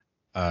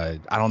I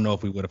don't know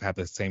if we would have had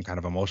the same kind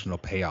of emotional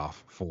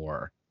payoff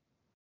for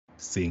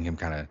seeing him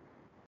kind of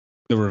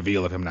the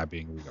reveal of him not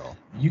being real.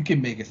 You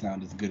can make it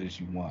sound as good as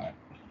you want.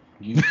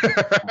 You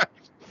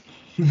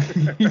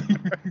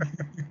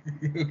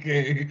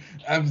okay,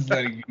 I'm just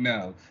letting you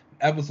know.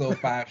 Episode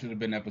 5 should have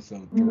been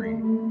episode 3,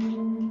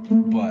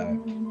 but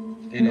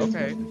it is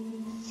Okay.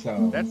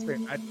 So That's fair.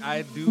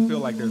 I do feel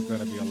like there's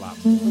gonna be a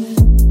lot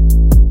more.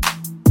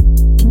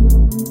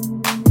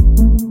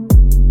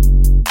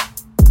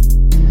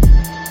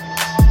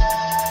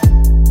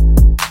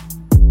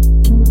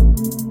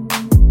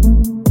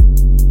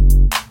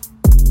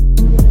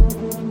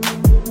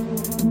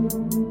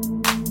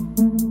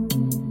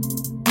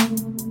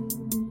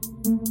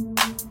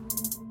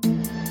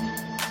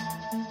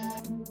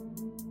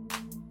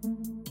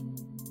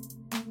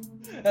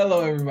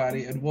 Hello,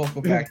 everybody, and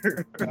welcome back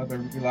to another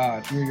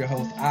relaunch. We're your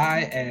host.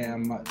 I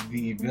am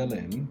the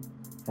villain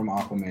from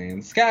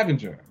Aquaman,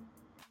 Scavenger.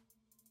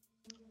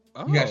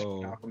 Oh. You guys should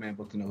read the Aquaman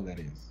book to know who that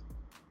is.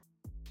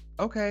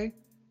 Okay.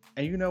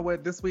 And you know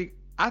what? This week,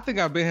 I think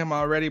I've been him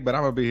already, but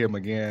I'm gonna be him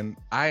again.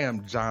 I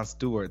am Jon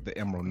Stewart, the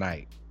Emerald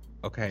Knight.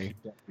 Okay.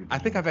 I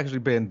think I've actually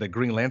been the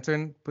Green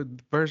Lantern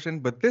version,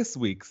 but this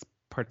week's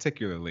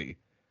particularly,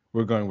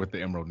 we're going with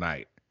the Emerald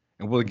Knight,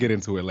 and we'll get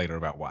into it later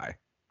about why.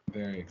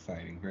 Very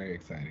exciting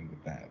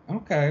with that.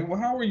 Okay, well,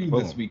 how are you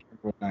this week,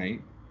 Emerald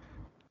Knight?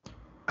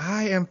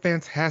 I am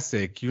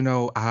fantastic. You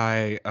know,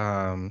 I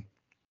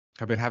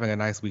have been having a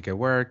nice week at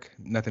work.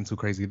 Nothing too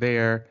crazy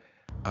there.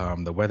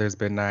 The weather's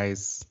been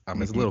nice.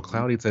 It's a little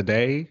cloudy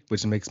today,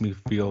 which makes me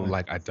feel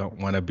like I don't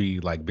want to be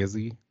like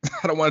busy.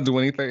 I don't want to do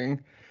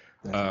anything.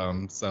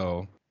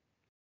 So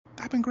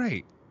I've been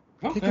great.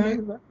 Okay,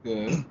 that's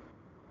good.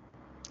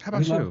 How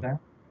about you? That.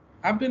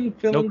 I've been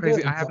feeling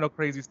crazy. Good. I have no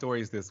crazy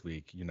stories this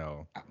week. You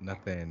know,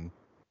 nothing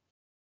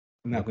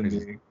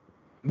big.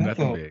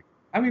 Nothing big.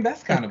 I mean,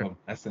 that's kind of a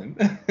blessing.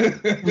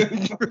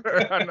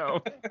 I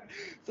know.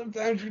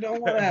 Sometimes you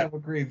don't want to have a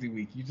crazy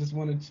week. You just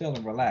want to chill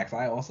and relax.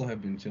 I also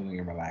have been chilling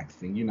and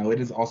relaxing. You know, it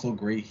is also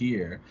great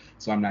here,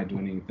 so I'm not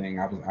doing anything.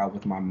 I was out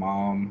with my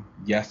mom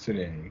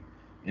yesterday,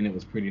 and it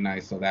was pretty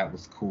nice, so that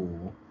was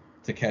cool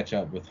to catch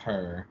up with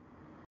her.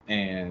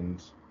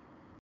 And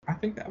I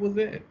think that was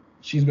it.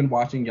 She's been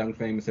watching Young,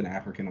 Famous, and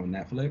African on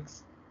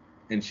Netflix,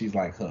 and she's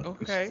like hooked.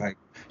 Okay.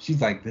 She's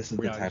like, this is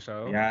the type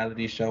of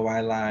reality show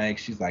I like.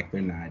 She's like,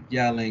 they're not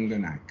yelling, they're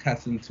not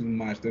cussing too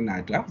much, they're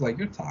not. I was like,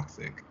 you're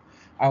toxic.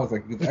 I was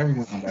like, because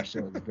everyone on that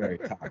show is very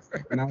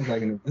toxic, and I was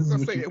like, this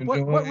is what you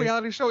enjoy. What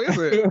reality show is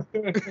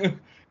it?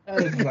 I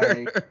was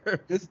like,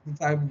 this is the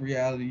type of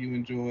reality you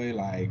enjoy.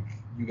 Like,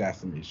 you got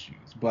some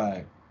issues,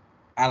 but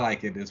I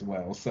like it as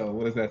well. So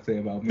what does that say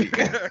about me?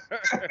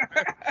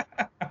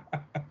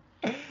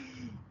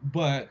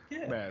 But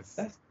yeah,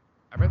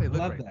 I bet they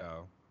look great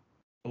though.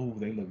 Oh,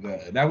 they look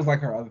good. That was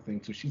like her other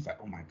thing too. She's like,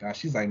 oh my gosh.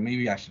 She's like,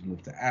 maybe I should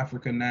move to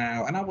Africa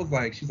now. And I was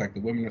like, she's like,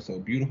 the women are so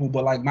beautiful.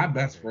 But like, my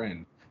best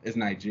friend is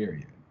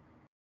Nigerian.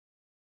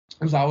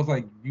 And so I was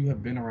like, you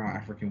have been around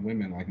African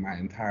women like my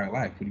entire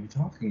life. What are you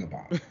talking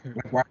about?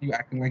 Like, why are you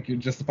acting like you're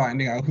just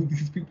finding out who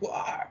these people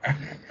are?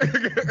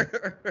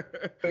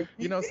 Like,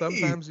 you know,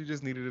 sometimes you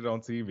just needed it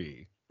on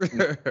TV.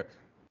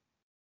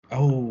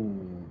 Oh,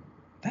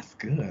 that's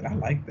good. I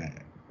like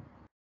that.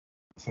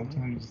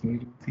 Sometimes you just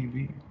need it on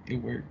TV. It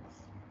works.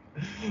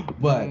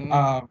 But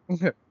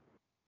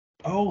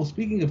oh,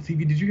 speaking of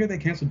TV, did you hear they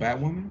canceled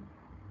Batwoman?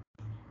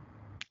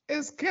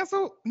 It's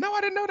canceled? No,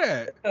 I didn't know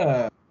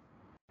that.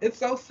 It's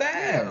so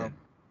sad. Damn.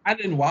 I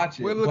didn't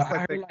watch it. Well, it looks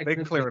like they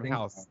clearing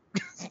house.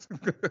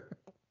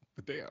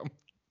 Damn.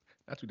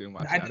 That you didn't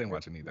watch it. I didn't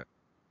watch it either.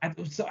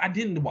 I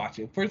didn't watch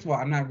it. First of all,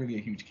 I'm not really a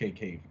huge Kate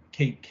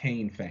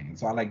Kane fan,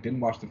 so I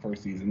didn't watch the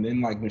first season.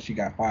 Then when she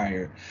got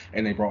fired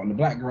and they brought in the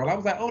black girl, I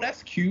was like, oh,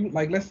 that's cute.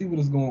 Like, let's see what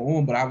is going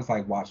on. But I was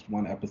like, watched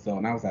one episode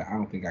and I was like, I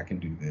don't think I can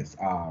do this.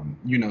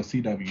 You know,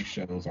 CW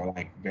shows are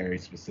like very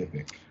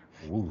specific.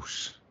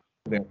 Whoosh.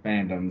 Their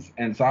fandoms,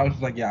 and so I was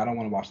just like, yeah, I don't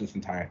want to watch this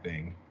entire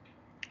thing.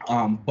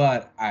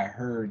 But I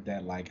heard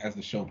that like as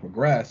the show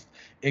progressed,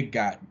 it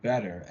got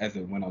better as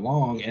it went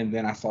along. And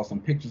then I saw some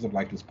pictures of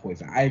like this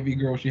Poison Ivy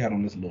girl. She had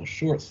on this little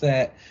short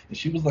set and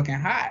she was looking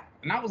hot.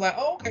 And I was like,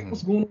 oh, okay,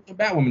 what's going on with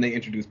Batwoman? They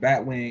introduced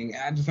Batwing.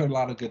 I just heard a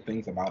lot of good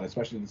things about it,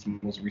 especially this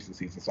most recent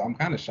season. So I'm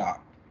kind of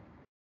shocked.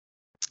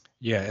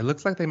 Yeah, it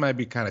looks like they might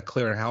be kind of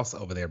clearing house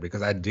over there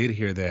because I did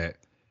hear that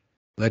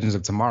Legends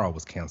of Tomorrow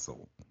was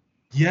canceled.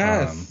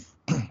 Yes.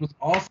 It was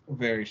also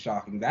very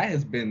shocking. That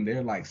has been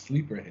their like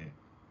sleeper hit.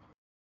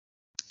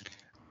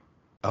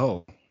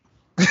 Oh.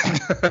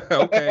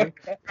 Okay.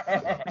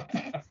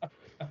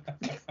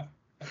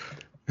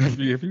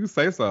 if you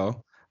say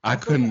so. I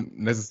couldn't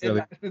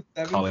necessarily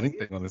call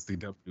anything on the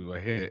CW a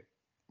hit.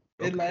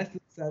 It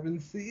lasted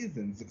 7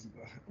 seasons.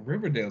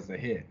 Riverdale's a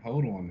hit.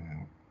 Hold on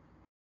now.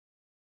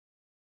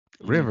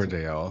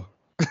 Riverdale.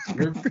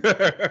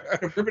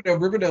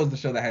 Riverdale's the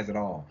show that has it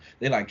all.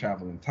 They like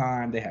travel in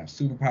time. They have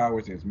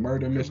superpowers. There's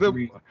murder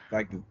mystery.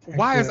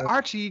 Why has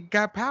Archie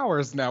got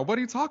powers now? What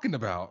are you talking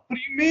about? What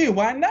do you mean?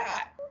 Why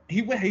not?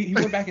 He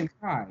went back in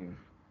time.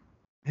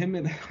 him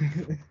and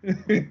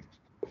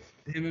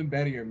him and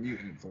Betty are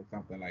mutants or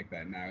something like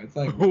that now. It's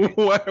like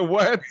What?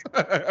 it's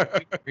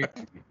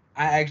crazy.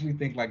 I actually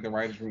think like the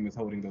writers' room is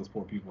holding those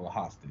poor people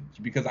hostage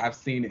because I've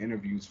seen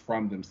interviews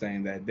from them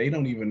saying that they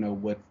don't even know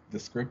what the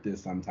script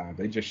is sometimes.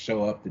 They just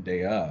show up the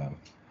day of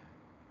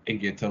and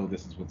get told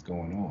this is what's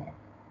going on.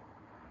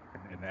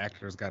 And the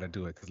actors got to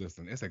do it because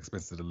listen, it's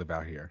expensive to live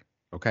out here.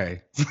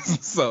 Okay,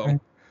 so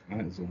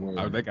That is a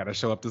word. they got to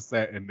show up to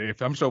set, and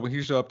if I'm sure when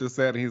he show up to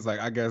set, and he's like,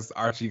 I guess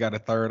Archie got a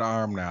third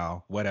arm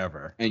now.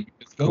 Whatever. And you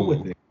just go with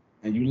Cool. it.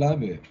 And you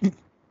love it.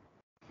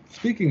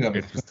 Speaking of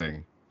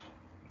Interesting.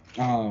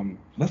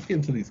 let's get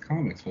into these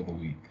comics for the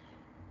week.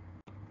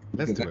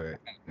 Let's Because do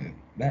it.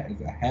 that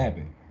is a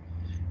habit.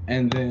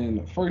 And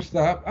then first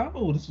up,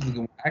 oh, this was a good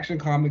one. Action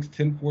Comics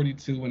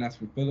 1042, and that's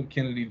from Philip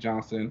Kennedy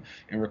Johnson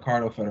and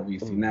Ricardo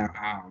Federici. Ooh. Now,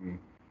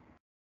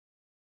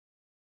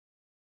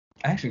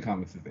 Action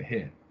Comics is a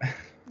hit.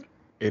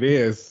 It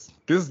is.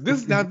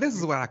 This now this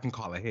is what I can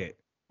call a hit.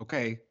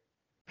 Okay.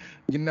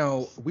 You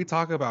know, we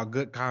talk about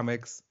good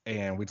comics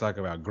and we talk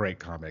about great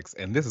comics,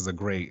 and this is a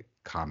great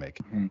comic.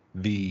 Mhm.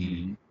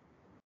 The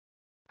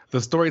the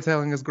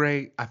storytelling is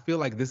great. I feel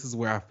like this is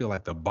where I feel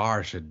like the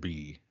bar should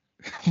be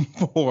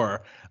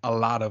for a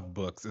lot of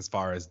books, as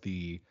far as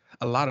a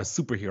lot of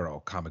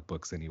superhero comic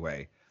books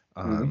anyway.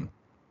 Mhm.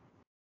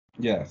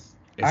 Yes.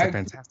 It's a I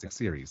fantastic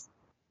series.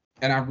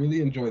 and I really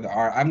enjoy the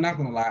art. I'm not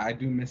gonna lie, I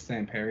do miss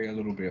Sam Perry a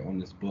little bit on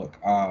this book.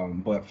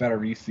 But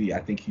Federici, I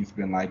think he's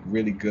been like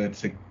really good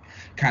to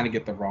kind of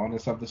get the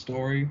rawness of the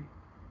story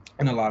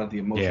and a lot of the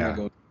emotion that Yeah.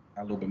 goes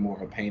a little bit more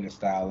of a painted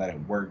style that it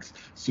works.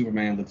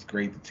 Superman looks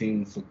great, the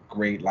teams look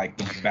great, like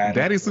the bad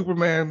Daddy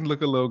Superman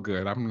look a little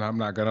good. I'm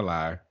not gonna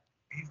lie.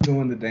 he's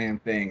doing the damn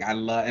thing. I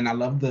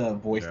love the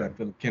voice Yeah. that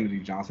Philip Kennedy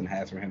Johnson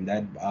has for him.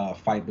 That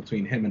fight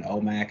between him and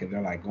Omac, and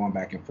they're like going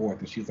back and forth,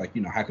 and she's like,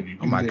 you know, how could you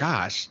do Oh my this?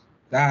 gosh.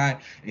 Die.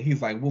 And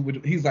he's like,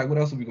 what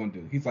else are we gonna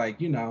do? He's like,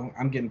 you know,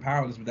 I'm getting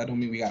powerless, but that don't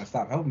mean we gotta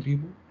stop helping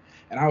people.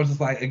 And I was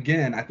just like,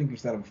 again, I think we've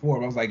said it before,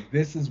 but I was like,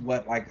 this is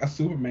what like a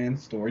Superman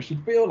story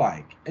should feel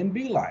like and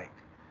be like.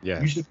 You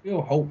Yes. should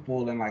feel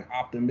hopeful and like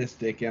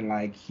optimistic and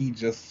like he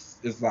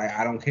just is like,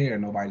 I don't care,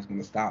 nobody's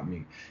gonna stop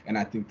me. And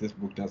I think this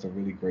book does a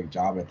really great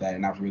job at that,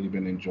 and I've really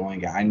been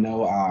enjoying it. I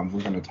know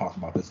we're gonna talk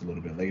about this a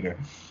little bit later,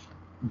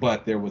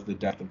 but there was the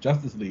death of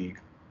Justice League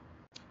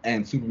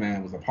and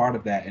Superman was a part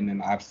of that. And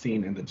then I've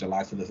seen in the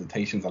July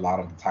solicitations, a lot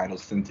of the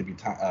titles seem to be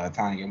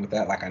tying in with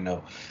that. Like I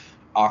know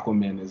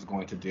Aquaman is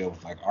going to deal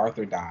with like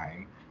Arthur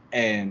dying,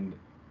 and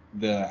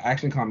the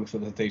Action Comics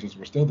solicitations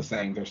were still the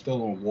same. They're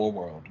still on War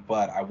World,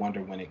 but I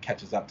wonder when it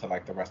catches up to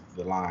like the rest of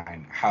the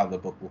line, how the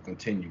book will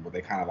continue. Will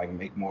they kind of like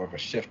make more of a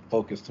shift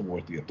focus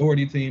towards the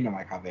Authority team and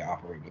like how they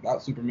operate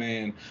without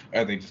Superman?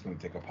 Or are they just going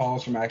to take a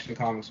pause from Action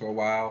Comics for a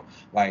while?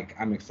 Like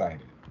I'm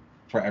excited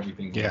for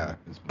everything. Yeah.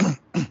 This book.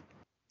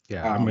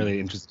 Yeah, I'm really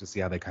interested to see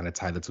how they kind of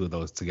tie the two of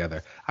those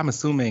together. I'm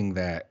assuming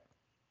that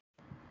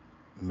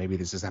maybe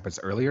this just happens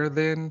earlier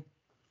than,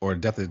 or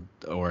death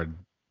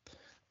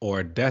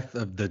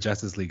of the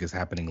Justice League is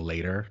happening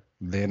later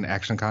than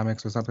Action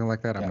Comics or something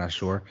like that. I'm Yeah. not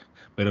sure,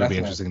 but it'll That's be right.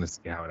 interesting to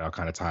see how it all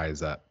kind of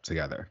ties up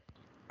together.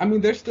 I mean,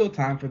 there's still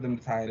time for them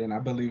to tie it in. I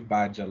believe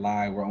by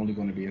July, we're only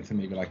going to be into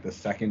maybe like the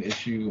second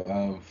issue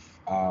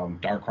of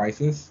Dark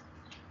Crisis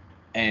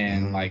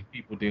and Mhm. like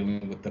people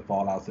dealing with the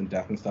fallouts and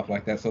death and stuff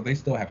like that. So they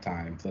still have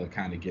time to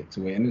kind of get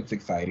to it. And it's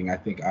exciting. I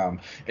think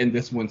in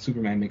this one,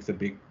 Superman makes a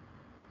big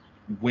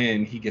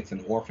win. He gets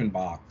an orphan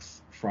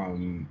box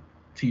from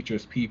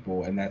Teacher's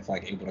people, and that's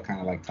like able to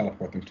kind of like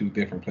teleport them to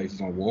different places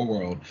on War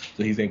World.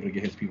 So he's able to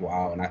get his people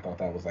out, and I thought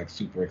that was like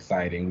super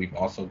exciting. We've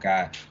also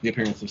got the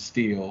appearance of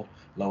Steel.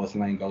 Lois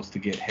Lane goes to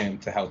get him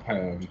to help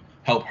her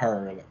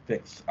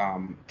fix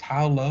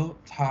Tao La.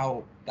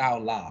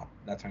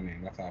 That's her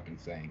name. That's how I've been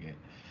saying it.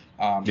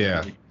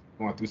 Yeah.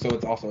 Going through. So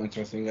it's also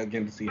interesting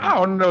again to see I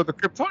don't know. The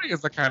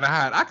Kryptonians are kind of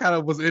hot. I kind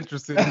of was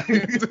interested.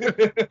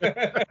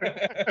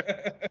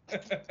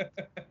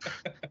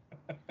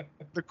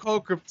 The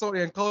whole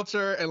Kryptonian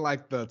culture and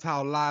like the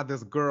Tao La,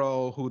 this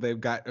girl who they've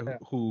got,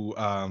 who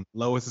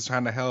Lois is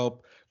trying to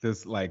help.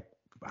 This like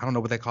I don't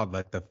know what they call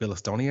like the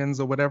Philistonians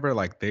or whatever.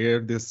 Like they're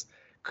this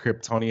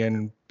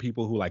Kryptonian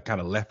people who like kind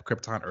of left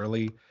Krypton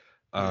early.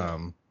 Yeah.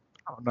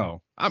 I don't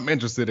know. I'm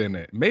interested in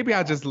it. Maybe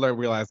I just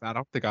realized I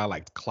don't think I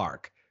liked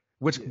Clark,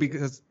 which Yeah.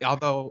 because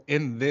although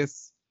in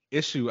this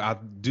issue I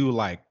do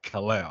like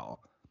Kal-El,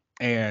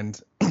 and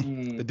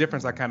the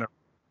difference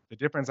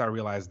I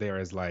realized there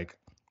is like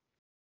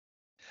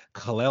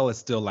Kal-El is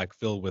still like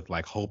filled with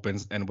like hope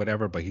and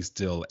whatever, but he's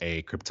still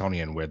a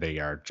Kryptonian where they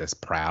are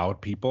just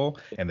proud people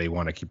and they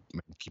want to keep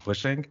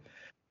pushing.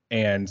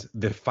 And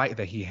the fight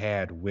that he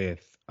had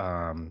with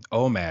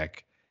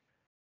Omac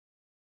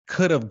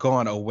could have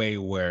gone a way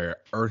where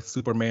Earth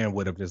Superman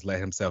would have just let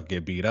himself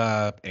get beat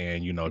up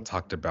and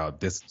talked about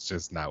this is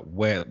just not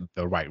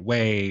the right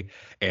way,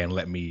 and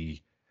let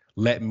me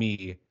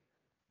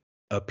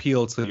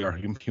appeal to your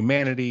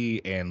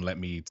humanity and let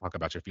me talk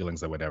about your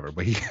feelings or whatever.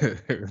 But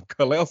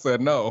Kal-El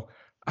said no.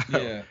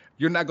 Yeah.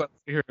 You're not gonna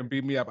sit here and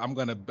beat me up. I'm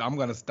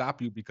gonna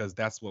stop you because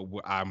that's what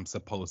I'm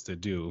supposed to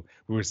do.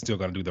 We're still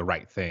gonna do the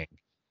right thing.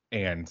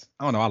 And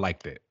I don't know. I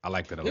liked it. I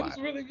liked it a It was lot.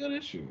 a really good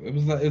issue. It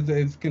was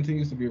it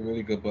continues to be a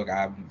really good book.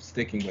 I'm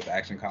sticking with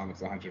Action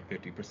Comics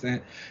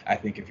 150%. I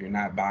think if you're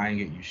not buying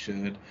it, you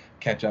should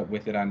catch up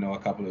with it. I know a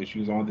couple of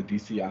issues on the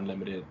DC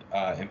Unlimited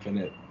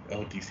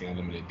DC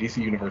Unlimited,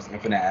 DC Universe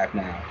Infinite app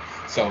now.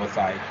 So it's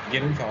like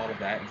get into all of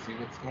that and see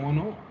what's going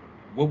on.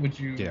 What would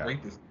you Yeah.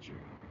 rate this issue?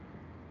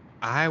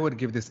 I would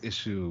give this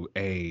issue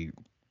a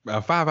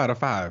 5 out of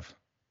 5.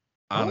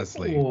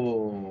 Honestly,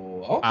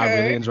 Oh, I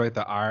really okay. enjoyed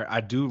the art. I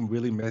do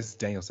really miss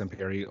Daniel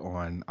Samperi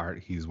on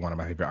art. He's one of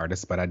my favorite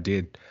artists, but I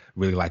did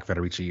really like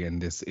Federici in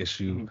this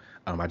issue.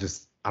 Mm-hmm.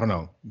 I don't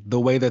know, the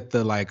way that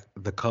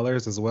the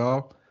colors as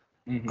well,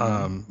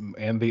 Mm-hmm.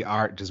 and the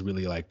art just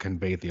really like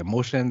conveyed the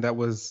emotion that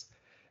was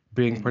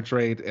being Mm-hmm.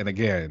 portrayed. And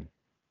again,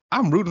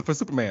 I'm rooting for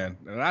Superman,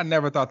 and I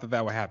never thought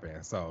that would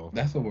happen. So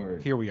That's a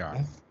word. here we are.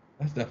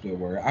 That's definitely a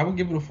word. I would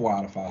give it a 4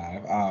 out of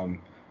 5.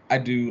 I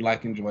do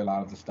like enjoy a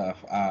lot of the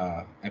stuff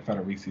in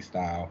Federici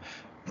style.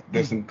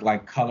 There's some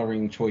like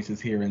coloring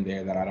choices here and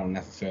there that I don't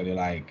necessarily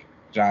like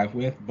jive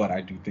with, but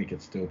I do think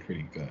it's still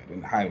pretty good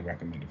and highly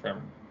recommended for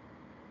everyone.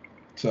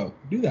 So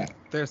do that.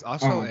 There's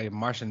also Um, a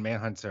Martian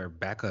Manhunter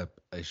backup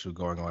issue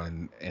going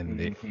on in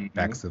the mhm.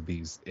 backs of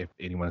these. If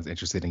anyone's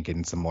interested in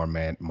getting some more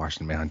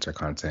Martian Manhunter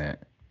content,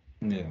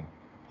 Yeah.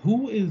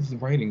 Who is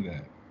writing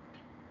that?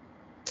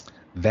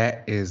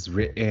 that is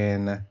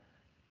written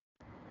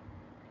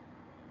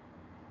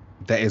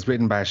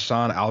by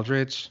Sean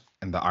Aldrich,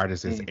 and the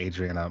artist is Mm.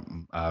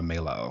 Adriana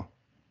Melo.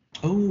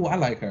 Oh, I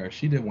like her.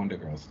 She did Wonder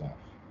Girl stuff.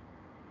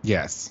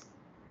 Yes.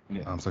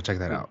 Yeah. So check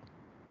that Good, out.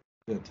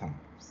 good times.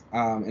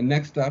 And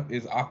next up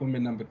is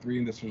Aquaman #3,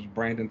 and this was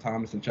Brandon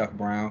Thomas and Chuck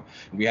Brown.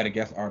 We had a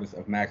guest artist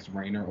of Max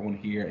Rainer on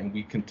here, and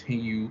we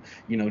continue,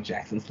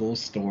 Jackson's little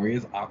story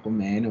as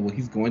Aquaman and what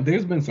he's going.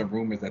 There's been some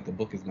rumors that the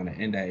book is going to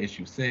end at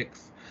issue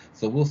 6,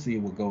 so we'll see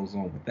what goes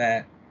on with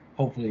that.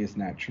 Hopefully, it's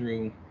not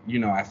true.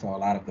 I saw a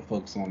lot of the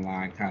folks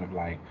online kind of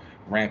like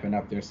ramping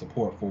up their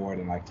support for it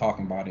and like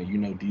talking about it.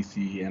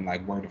 DC and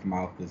like word of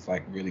mouth is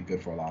like really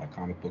good for a lot of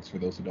comic books. For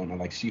those who don't know,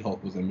 like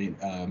She-Hulk was a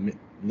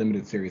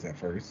limited series at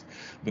first,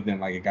 but then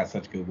like it got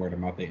such good word of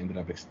mouth they ended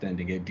up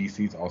extending it.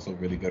 DC's also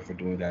really good for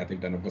doing that.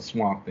 They've done it with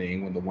Swamp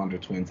Thing when the Wonder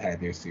Twins had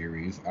their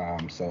series.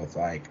 So it's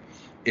like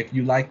if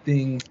you like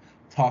things,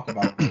 talk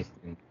about those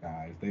things,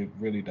 guys. It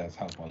really does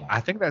help a I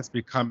lot. think that's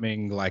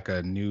becoming like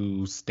a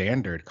new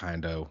standard,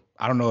 kind of.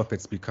 I don't know if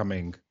it's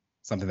becoming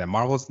something that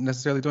Marvel's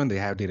necessarily doing. They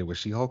have did it with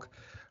She-Hulk,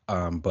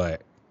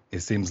 but it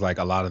seems like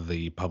a lot of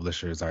the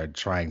publishers are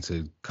trying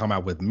to come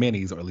out with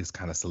minis, or at least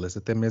kind of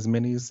solicit them as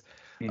minis.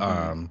 Mm-hmm.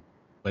 Um,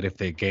 but if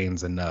they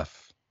gains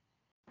enough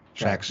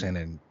Traction. traction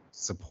and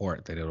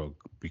support, that it'll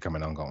become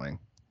an ongoing.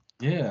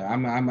 Yeah,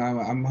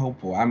 I'm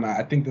hopeful.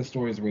 I think the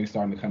story is really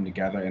starting to come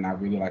together, and I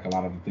really like a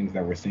lot of the things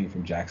that we're seeing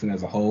from Jackson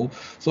as a whole.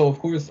 So of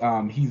course,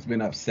 he's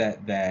been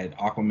upset that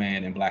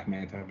Aquaman and Black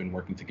Manta have been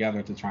working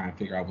together to try and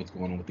figure out what's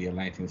going on with the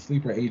Atlantean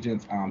sleeper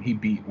agents. He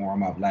beat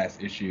Orm up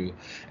last issue,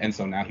 and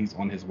so now he's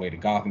on his way to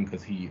Gotham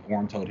because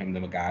Orm told him that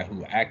the guy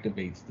who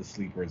activates the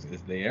sleepers is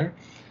there.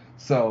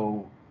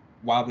 So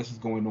while this is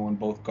going on,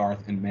 both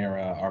Garth and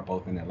Mara are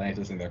both in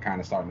Atlantis, and they're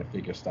kind of starting to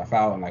figure stuff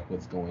out and like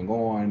what's going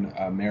on.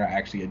 Mara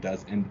actually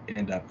does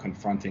end up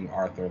confronting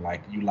Arthur,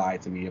 like you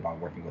lied to me about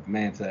working with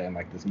Manta, and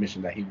like this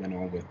mission that he went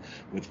on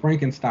with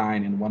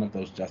Frankenstein in one of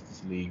those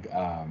Justice League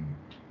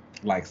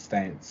like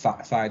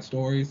side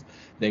stories.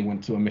 They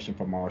went to a mission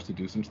from Mars to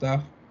do some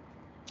stuff.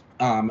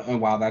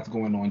 And while that's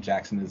going on,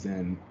 Jackson is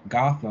in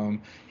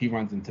Gotham. He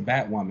runs into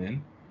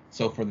Batwoman.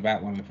 So for the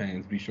Batwoman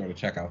fans, be sure to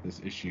check out this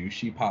issue.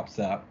 She pops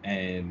up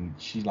and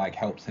she like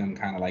helps him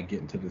kind of like get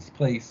into this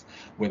place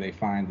where they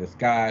find this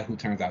guy who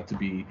turns out to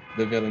be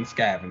the villain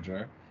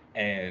Scavenger,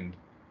 and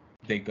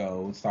they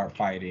go start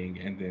fighting,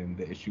 and then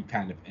the issue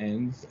kind of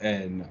ends,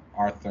 and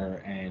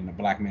Arthur and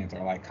Black Manta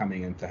are like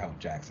coming in to help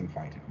Jackson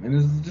fight him, and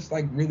it's just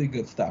like really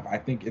good stuff. I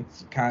think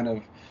it's kind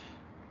of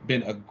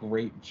been a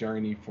great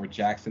journey for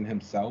Jackson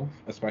himself,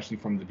 especially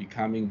from the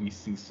becoming. We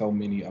see so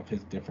many of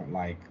his different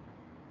like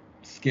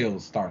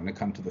skills starting to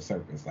come to the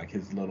surface, like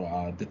his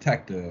little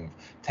detective,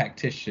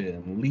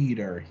 tactician,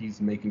 leader.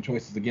 He's making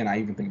choices again. I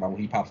even think about when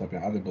he pops up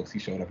in other books. He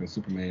showed up in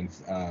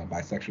Superman's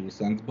bisexual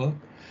son's book,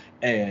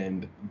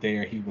 and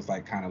there he was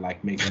like kind of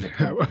like making the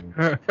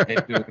plans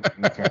and doing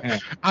things for him.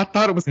 I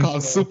thought it was And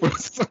called so Super.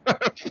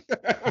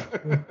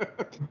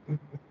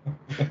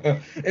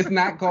 it's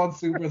not called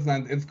Super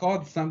Sons. It's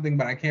called something,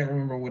 but I can't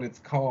remember what it's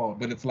called.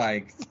 But it's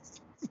like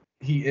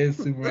he is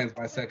Superman's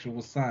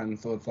bisexual son,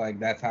 so it's like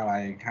that's how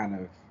I kind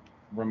of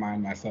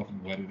remind myself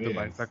of what it The is.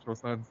 bisexual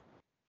sons.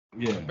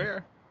 Yeah.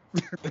 Fair.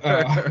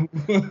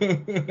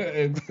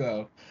 And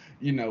so,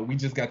 we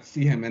just got to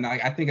see him, and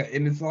I think,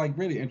 and it's like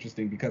really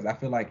interesting because I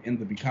feel like in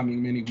the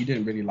Becoming mini, we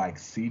didn't really like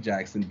see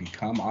Jackson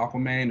become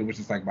Aquaman. It was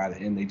just like by the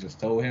end they just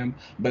told him,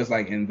 but it's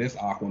like in this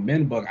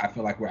Aquaman book, I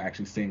feel like we're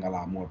actually seeing a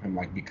lot more of him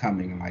like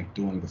becoming and like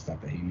doing the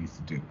stuff that he needs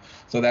to do.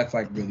 So that's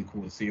like really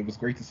cool to see. It was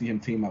great to see him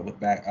team up with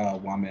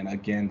Batwoman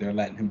again. They're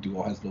letting him do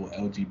all his little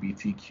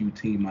LGBTQ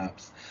team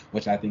ups,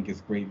 which I think is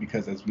great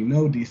because as we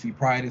know, DC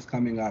Pride is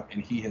coming up,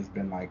 and he has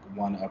been like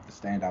one of the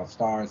standout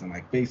stars and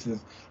like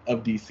faces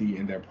of DC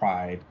in their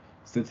Pride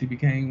since he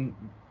came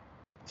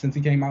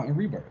out in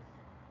Rebirth,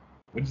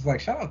 which is like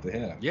shout out to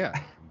him. Yeah,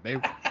 they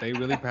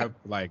really have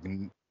like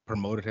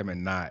promoted him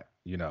and not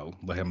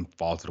let him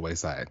fall to the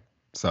wayside.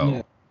 So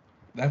yeah,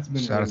 that's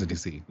been shout really out to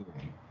DC.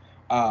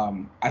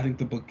 I think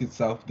the book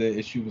itself, the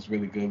issue was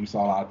really good. We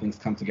saw a lot of things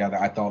come together.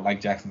 I thought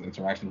like Jackson's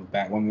interaction with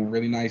Batwoman were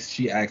really nice.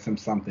 She asked him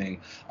something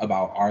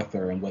about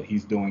Arthur and what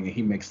he's doing, and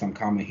he makes some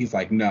comment. He's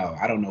like, "No,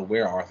 I don't know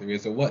where Arthur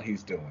is or what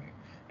he's doing,"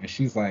 and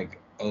she's like,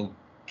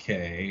 "Okay."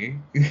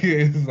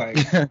 It's like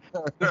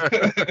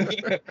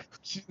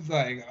she's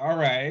like, "All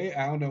right,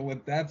 I don't know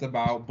what that's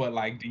about, but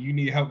like, do you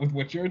need help with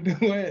what you're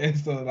doing?" And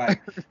so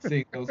like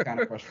seeing those kind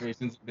of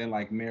frustrations, then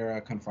like Mera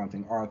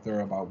confronting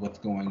Arthur about what's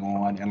going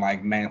on, and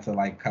like Manta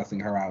like cussing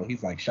her out.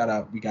 He's like, "Shut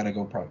up, we gotta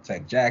go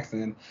protect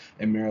Jackson."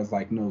 And Mera's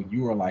like, "No,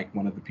 you are like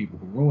one of the people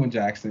who ruined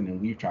Jackson,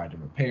 and we've tried to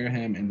repair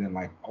him." And then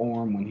like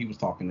Orm, when he was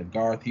talking to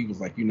Garth, he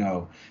was like,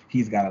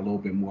 he's got a little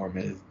bit more of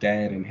his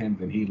dad in him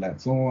than he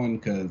lets on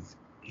because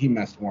he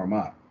messed Orm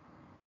up.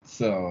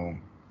 So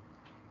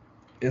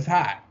it's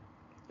hot.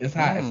 It's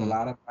hot. It's a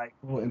lot of like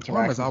cool interactions.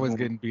 Orm is always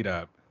getting beat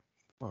up.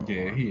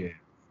 Yeah, he is.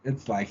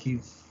 It's like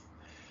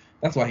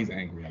that's why he's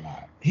angry a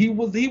lot. He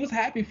was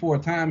happy for a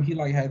time. He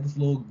like had this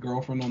little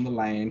girlfriend on the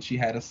land. She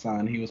had a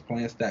son. He was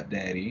playing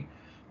stepdaddy.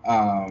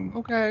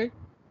 Okay.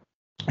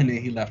 And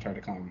then he left her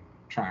to come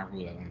try and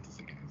rule Atlantis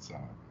again. So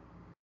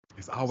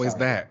it's always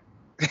that.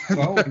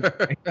 So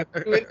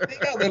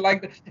they're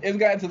like, it's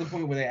gotten to the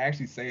point where they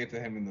actually say it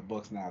to him in the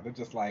books now. They're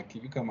just like,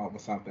 "Can you come up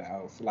with something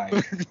else?" Like,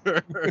 it's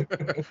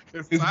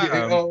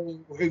getting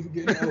old. It's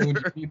getting old.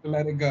 You need to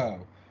let it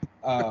go.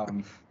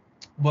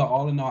 But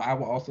all in all, I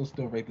will also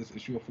still rate this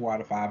issue a 4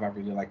 out of 5. I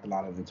really liked a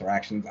lot of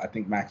interactions. I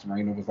think Max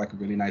Raynor was like a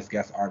really nice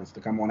guest artist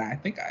to come on. I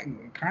think I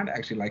kind of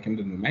actually like him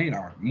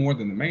more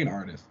than the main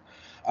artist.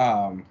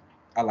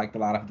 I liked a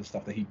lot of the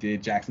stuff that he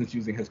did. Jackson's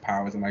using his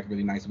powers in like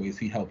really nice ways.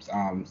 He helps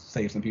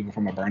save some people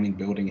from a burning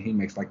building. He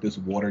makes like this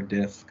water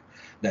disc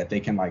that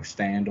they can like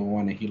stand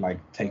on, and he like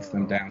takes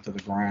them down to the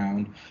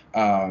ground.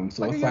 So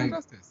like it's like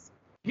Justice.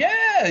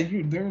 Yeah,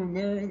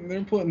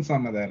 they're putting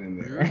some of that in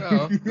there.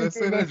 That's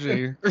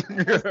synergy.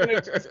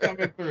 Synergy's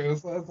coming through.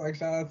 So it's like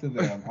shout out to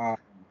them.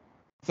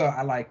 So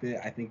I liked it.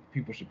 I think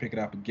people should pick it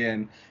up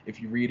again.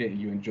 If you read it and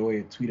you enjoy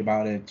it, tweet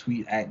about it.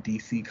 Tweet at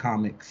DC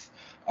Comics.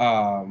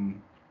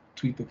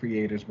 Tweet the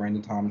creators.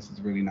 Brandon Thomas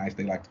is really nice.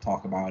 They like to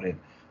talk about it.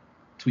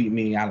 Tweet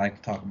me. I like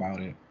to talk about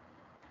it.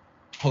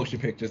 Post your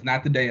pictures.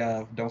 Not the day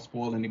of. Don't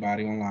spoil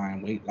anybody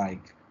online. Wait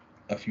like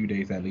a few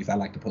days at least. I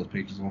like to post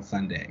pictures on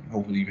Sunday.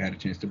 Hopefully you've had a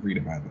chance to read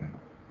it by then.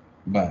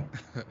 But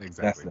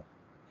exactly.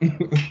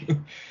 That's it.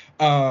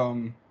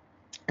 And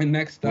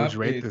next up, would you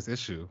rate this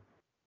issue?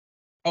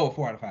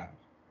 4 out of 5.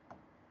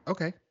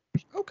 Okay.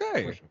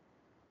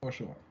 For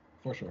sure.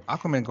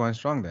 Aquaman going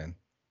strong then.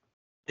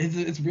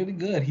 It's really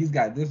good. He's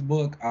got this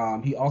book.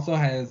 He also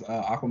has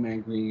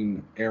Aquaman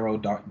Green Arrow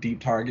Deep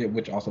Target,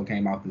 which also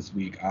came out this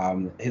week.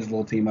 His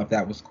little team up,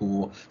 that was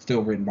cool.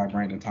 Still written by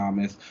Brandon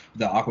Thomas.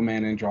 The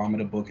Aquaman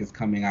Andromeda book is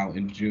coming out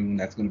in June.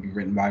 That's going to be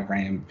written by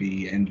Ram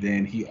V. And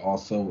then he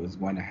also is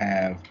going to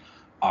have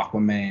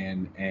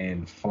Aquaman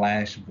and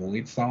Flash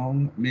Void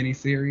Song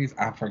miniseries.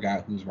 I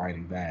forgot who's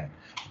writing that,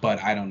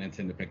 but I don't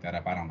intend to pick that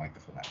up. I don't like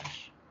the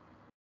Flash.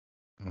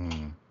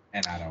 And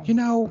I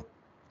don't.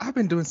 I've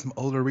been doing some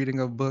older reading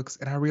of books,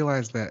 and I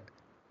realized that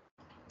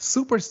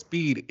super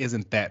speed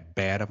isn't that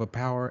bad of a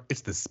power.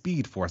 It's the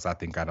speed force I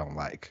think I don't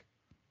like.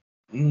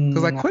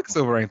 Because like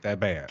Quicksilver ain't that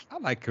bad. I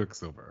like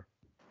Quicksilver.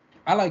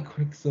 I like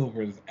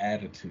Quicksilver's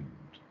attitude.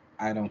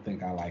 I don't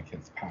think I like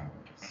his powers.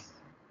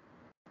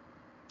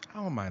 I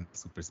don't mind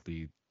super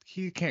speed.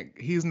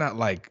 He's not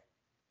like,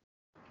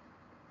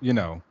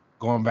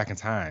 going back in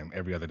time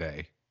every other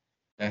day.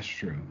 That's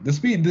true. The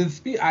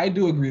speed, I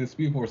do agree. The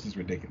Speed Force is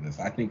ridiculous.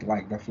 I think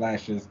like the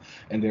Flashes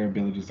and their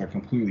abilities are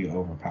completely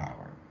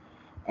overpowered.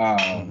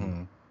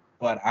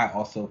 But I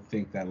also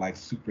think that like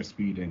super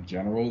speed in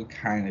general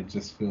kind of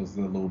just feels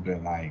a little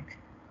bit like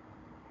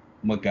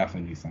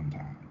MacGuffin-y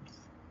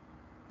sometimes.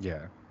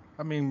 Yeah,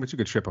 I mean, but you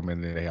could trip them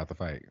and then they have to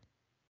fight.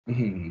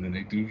 And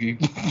they do.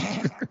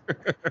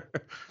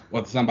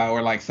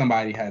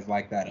 Somebody has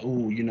like that.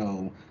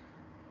 Oh,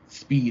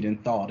 speed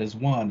and thought is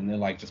one, and they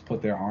like just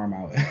put their arm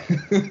out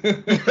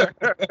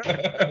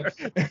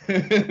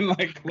and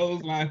like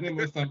clothesline him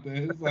or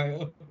something. It's like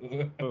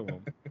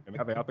boom, and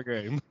now they out the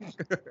game.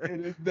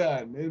 And it's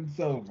done. It's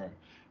over.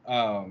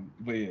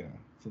 But yeah.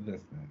 to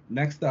this then.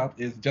 Next up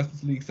is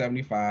Justice League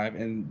 75,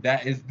 and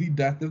that is the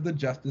death of the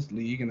Justice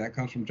League, and that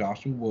comes from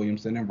Joshua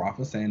Williamson and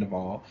Rafa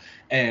Sandoval.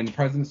 And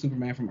President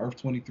Superman from Earth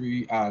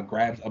 23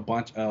 grabs a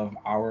bunch of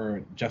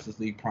our Justice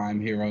League Prime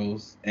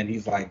heroes, and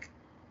he's like,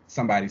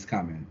 somebody's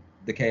coming.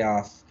 The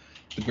chaos,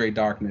 the great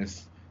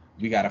darkness,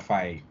 we gotta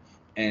fight.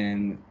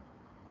 And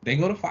they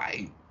go to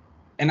fight.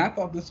 And I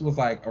thought this was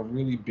like a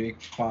really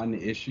big, fun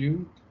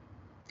issue.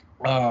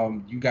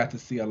 You got to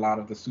see a lot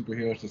of the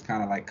superheroes just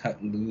kind of like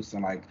cutting loose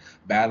and like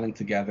battling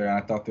together. And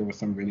I thought there was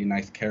some really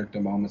nice character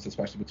moments,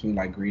 especially between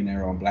like Green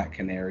Arrow and Black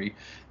Canary,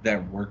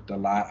 that worked a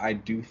lot. I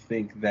do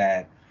think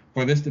that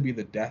for this to be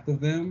the death of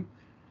them,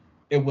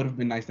 it would have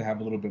been nice to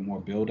have a little bit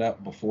more build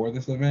up before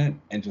this event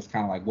and just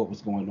kind of like what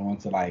was going on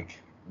to like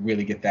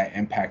really get that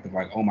impact of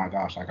like, oh my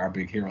gosh, like our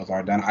big heroes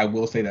are done. I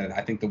will say that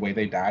I think the way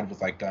they died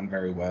was like done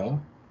very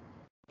well.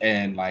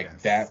 And like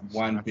Yes. that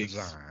one Shout big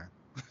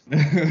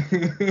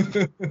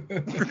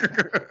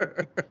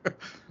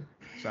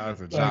Shout out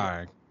to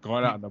John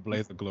going out in a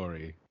blaze of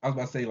glory. I was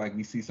about to say, like,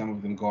 we see some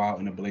of them go out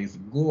in a blaze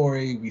of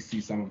glory. We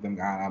see some of them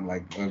on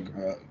like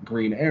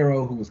Green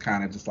Arrow, who was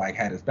kind of just like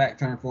had his back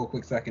turned for a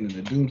quick second, and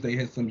the Doomsday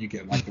hits him. You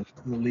get like the rest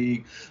of the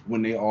league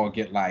when they all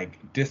get like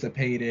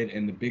dissipated,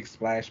 and the big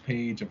splash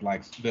page of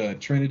like the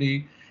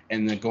Trinity,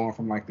 and then going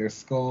from like their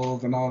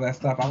skulls and all that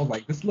stuff. I was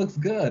like, this looks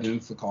good, and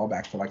it's a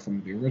callback to like some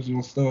of the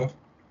original stuff.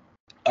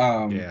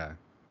 Yeah.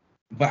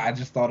 But I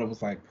just thought it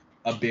was like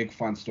a big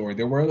fun story.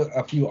 There were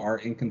a few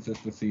art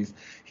inconsistencies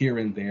here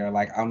and there.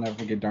 Like I'll never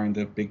forget during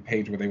the big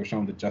page where they were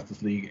showing the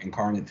Justice League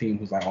Incarnate team,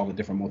 who's like all the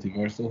different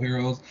multiversal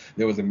heroes.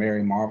 There was a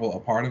Mary Marvel a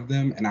part of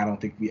them, and I don't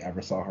think we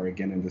ever saw her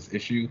again in this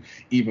issue.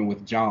 Even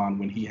with John,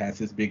 when he has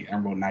his big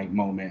Emerald Knight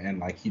moment and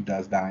like he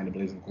does die in the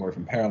blaze of glory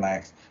from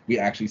Parallax, we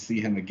actually see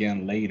him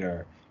again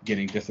later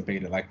getting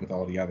dissipated like with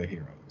all the other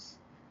heroes.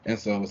 And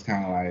so it was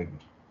kind of like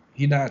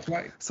he died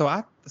twice. So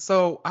I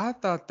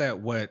thought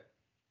that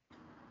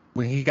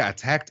when he got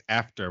attacked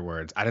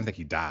afterwards, I didn't think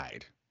he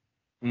died.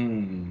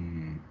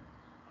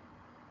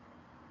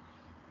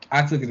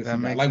 I took it as That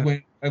he died.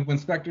 makes Like when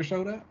Spectre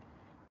showed up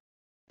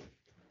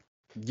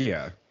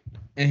Yeah.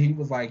 and he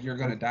was like, "You're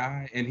gonna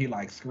die," and he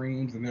like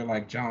screams, and they're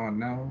like, "John,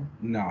 no."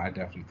 I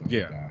definitely thought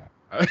Yeah. he died.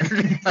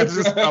 I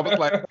was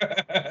like,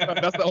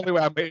 that's the only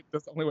way I made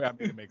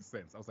it make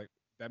sense. I was like,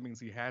 that means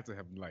he had to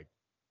have like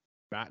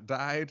not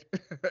died.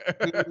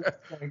 It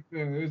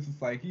was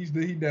just like he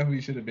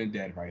definitely should have been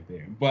dead right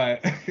there.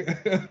 But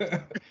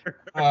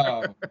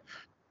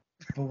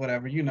but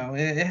whatever,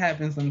 it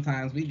happens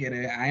sometimes. We get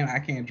it. I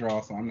can't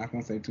draw, so I'm not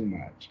gonna say too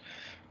much.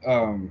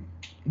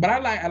 But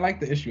I like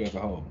the issue as a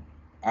whole.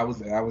 I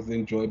was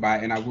enjoyed by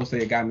it, and I will say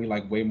it got me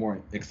like way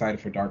more excited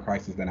for Dark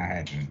Crisis than I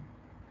had been.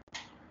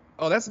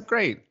 Oh, that's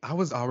great. I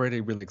was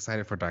already really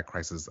excited for Dark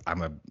Crisis.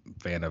 I'm a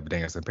fan of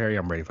Daniel Samperi.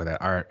 I'm ready for that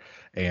art.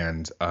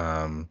 And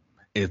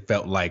it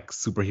felt like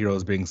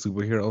superheroes being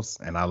superheroes,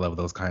 and I love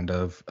those kind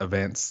of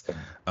events.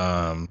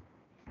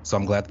 So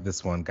I'm glad that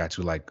this one got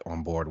you like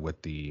on board with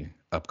the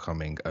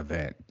upcoming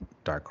event,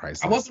 Dark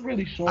Crisis. I wasn't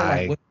really sure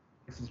what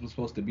this was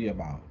supposed to be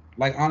about.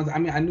 Like honestly, I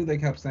mean, I knew they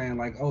kept saying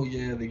like, oh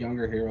yeah, the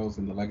younger heroes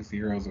and the legacy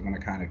heroes are gonna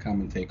kind of come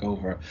and take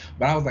over,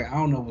 but I was like, I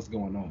don't know what's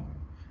going on.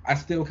 I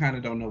still kind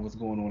of don't know what's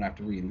going on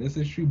after reading this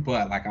issue,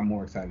 but like I'm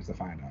more excited to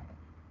find out.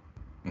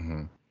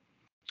 Mm-hmm.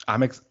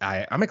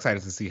 I'm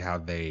excited to see how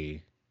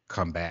they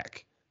come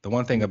back. The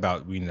one thing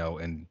about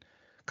in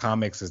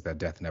comics is that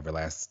death never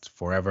lasts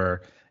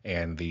forever,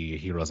 and the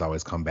heroes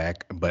always come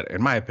back. But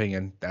in my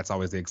opinion, that's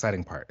always the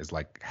exciting part, is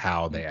like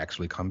how they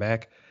actually come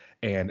back.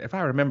 And if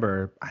I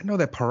remember, I know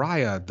that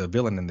Pariah, the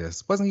villain in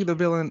this, wasn't he the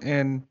villain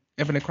in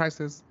Infinite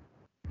Crisis?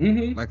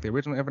 Mm-hmm. Like the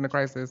original Infinite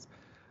Crisis.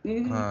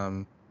 Mm-hmm.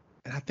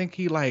 And I think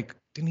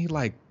didn't he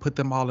like put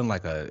them all in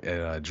like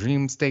a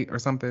dream state or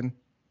something?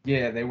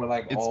 Yeah, they were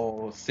like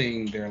all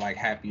seeing their like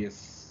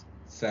happiest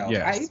selves.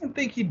 Yes. I even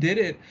think he did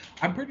it.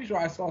 I'm pretty sure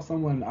I saw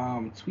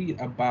someone tweet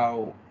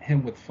about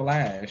him with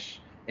Flash,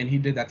 and he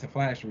did that to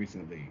Flash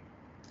recently.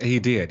 He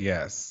did,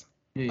 yes.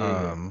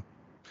 Yeah.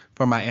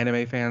 For my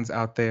anime fans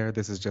out there,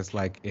 this is just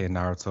like in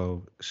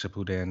Naruto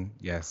Shippuden.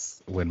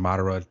 Yes, when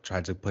Madara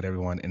tried to put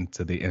everyone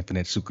into the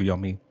infinite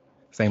Tsukuyomi,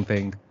 same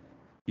thing.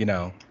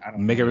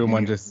 Make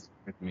everyone just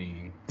with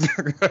me.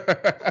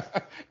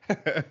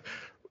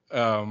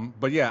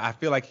 But yeah, I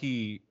feel like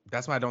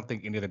that's why I don't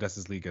think any of the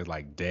Justice League is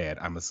like dead.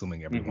 I'm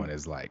assuming everyone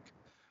is like,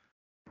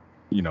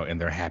 in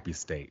their happy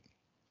state.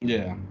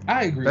 Yeah,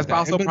 I agree. That's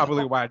also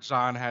probably why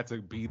John had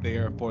to be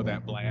there for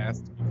that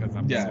blast, because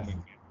I'm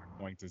assuming we're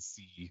going to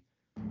see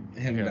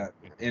him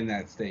in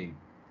that state.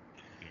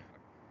 Yeah.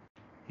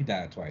 He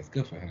died twice.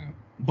 Good for him.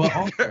 But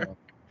also,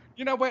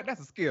 you know what? That's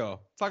a skill.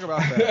 Talk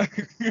about that.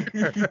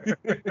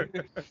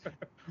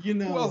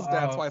 Who else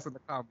died twice in the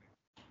comic?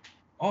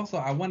 Also,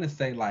 I want to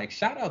say, like,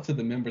 shout out to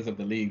the members of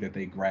the league that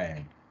they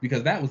grabbed,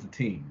 because that was a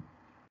team.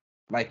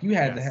 Like, you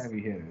had the heavy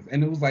hitters.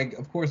 And it was like,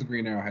 of course,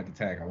 Green Arrow had to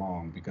tag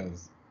along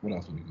because What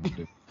else are we gonna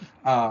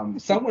do?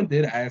 Someone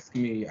did ask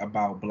me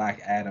about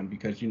Black Adam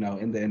because in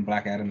the end,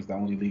 Black Adam is the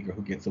only leaguer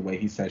who gets away.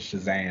 He says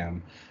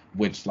Shazam,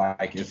 which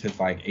like is his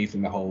like ace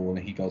in the hole,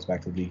 and he goes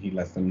back to the league. He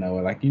lets them know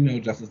like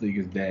Justice League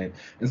is dead.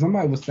 And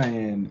somebody was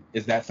saying,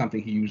 is that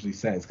something he usually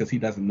says? Because he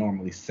doesn't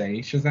normally say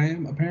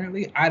Shazam.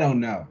 Apparently, I don't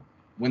know.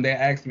 When they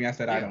asked me, I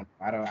said Yeah.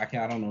 I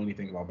don't know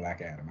anything about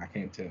Black Adam. I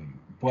can't tell you,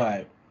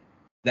 but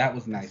that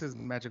was nice. That's his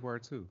magic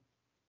word too.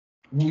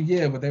 Well,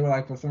 yeah, but they were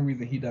like, for some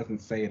reason, he doesn't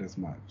say it as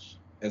much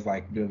as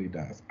like Billy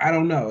does. I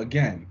don't know.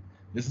 Again,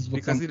 this is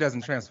what Because he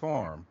doesn't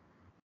transform.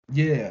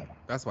 Yeah,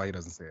 That's why he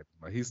doesn't say it.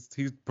 But he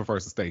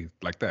prefers to stay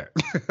like that.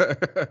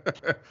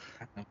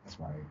 that's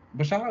right.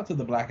 But shout out to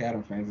the Black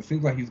Adam fans. It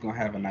seems like he's gonna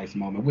have a nice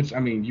moment, which I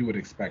mean, you would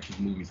expect. His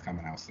movie's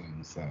coming out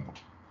soon, so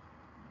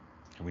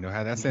We know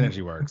how that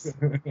synergy works.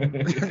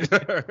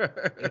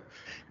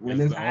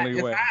 When it's hot,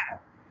 it's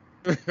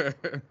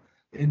hot.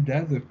 It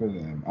does it for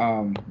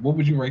them. What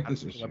would you rate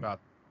this issue? About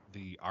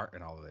the art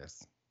and all of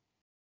this.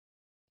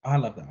 I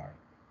love the art.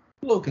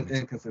 A little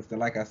inconsistent,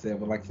 like I said,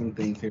 with like some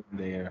things here and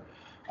there.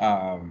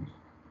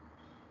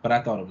 But I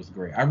thought it was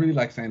great. I really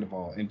like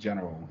Sandoval in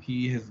general.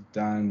 He has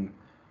done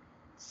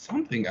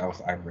something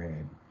else I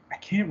read. I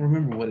can't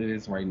remember what it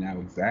is right now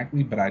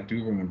exactly, but I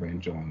do remember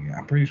enjoying it.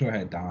 I'm pretty sure it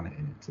had Donna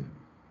in it too.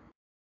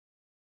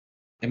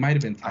 It might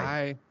have been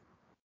Titan.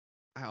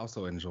 I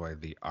also enjoy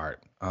the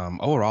art.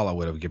 Overall, I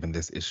would have given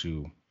this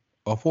issue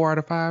a 4 out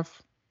of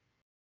 5.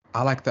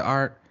 I like the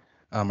art.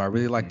 I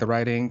really like the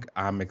writing.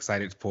 I'm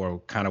excited for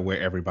kind of where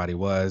everybody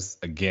was.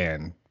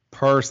 Again,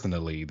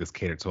 personally, this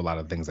catered to a lot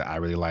of things that I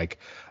really like.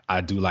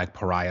 I do like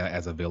Pariah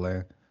as a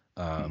villain.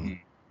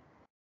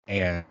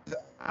 And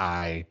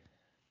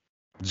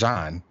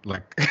John,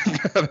 like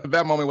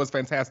that moment was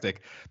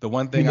fantastic. The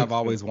one thing I've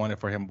always wanted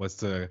for him was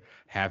to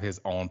have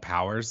his own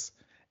powers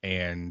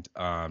and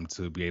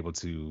to be able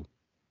to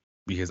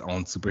be his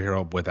own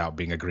superhero without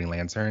being a Green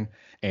Lantern.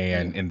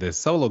 And in the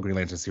solo Green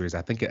Lantern series,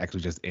 I think it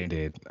actually just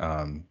ended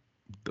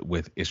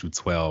with issue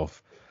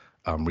 12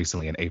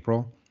 recently in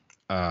April.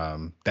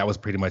 That was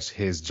pretty much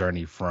his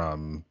journey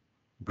from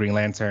Green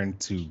Lantern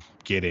to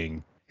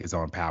getting his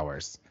own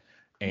powers.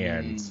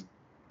 And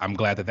I'm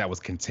glad that was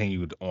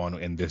continued on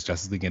in this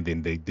Justice League, and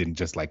then they didn't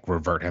just like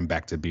revert him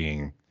back to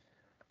being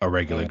a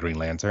regular Green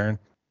Lantern.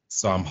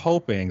 So I'm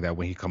hoping that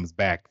when he comes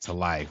back to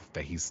life,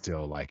 that he's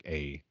still like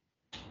he's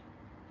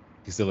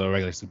still a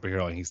regular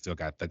superhero and he's still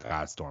got the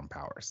Godstorm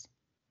powers.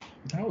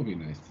 That would be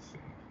nice to see.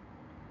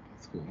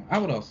 That's cool. I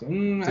would also,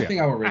 I think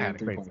I would rate it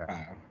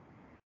 3.5.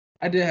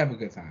 I did have a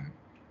good time.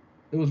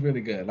 It was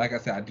really good. Like I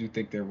said, I do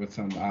think there was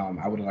some,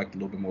 I would have liked a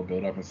little bit more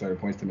build up in certain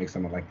points to make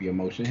some of like the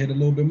emotion hit a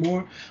little bit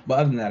more. But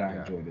other than that, I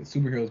enjoyed it.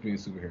 Superheroes being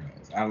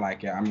superheroes. I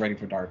like it. I'm ready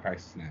for Dark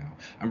Crisis now.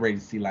 I'm ready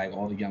to see like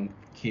all the young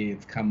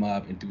kids come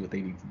up and do what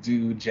they need to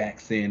do.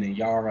 Jackson and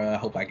Yara. I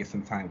hope I get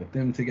some time with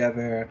them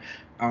together.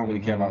 I don't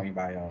really care about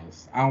anybody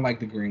else. I don't like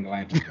the Green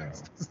Lantern girl.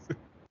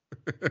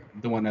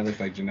 The one that looks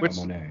like Janelle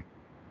Monáe.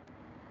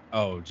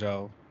 Oh,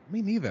 Joe.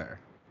 Me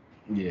neither.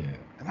 Yeah.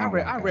 And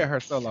I read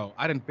her solo.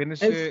 I didn't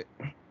finish it.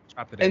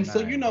 And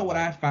so you know what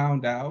I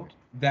found out?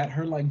 That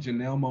her like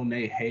Janelle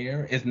Monáe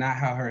hair is not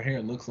how her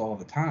hair looks all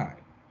the time.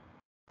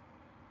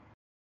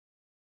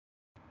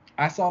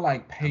 I saw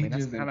like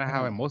pages. That's kind of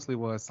how it mostly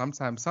was.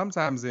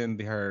 Sometimes in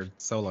her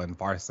solo and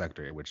Far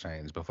Sector it would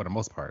change, but for the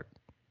most part.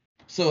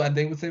 So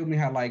they would say with me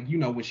how like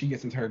when she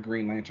gets into her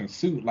Green Lantern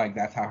suit, like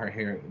that's how her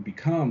hair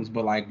becomes.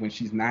 But like when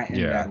she's not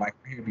in that, like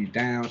her hair be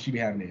down, she be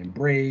having it in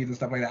braids and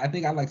stuff like that. I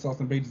think I like saw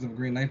some pages of a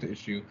Green Lantern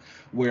issue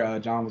where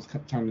John was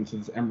turned into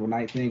this Emerald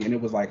Knight thing, and it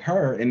was like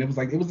her, and it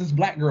was this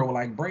black girl with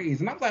like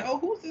braids, and I was like, oh,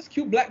 who's this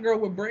cute black girl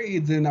with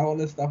braids and all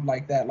this stuff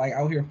like that, like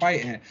out here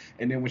fighting.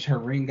 And then when her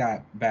ring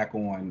got back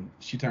on,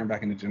 she turned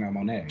back into Janelle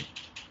Monáe.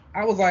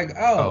 I was like,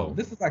 oh.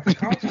 This is like a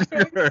conscious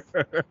choice.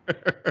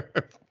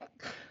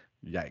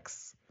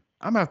 Yikes.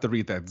 I'm gonna have to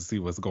read that to see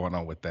what's going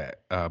on with that.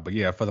 But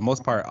yeah, for the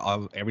most part,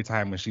 every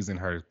time when she's in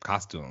her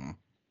costume,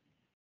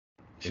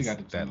 she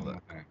got that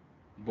look.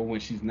 But when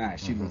she's not,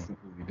 she looks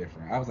completely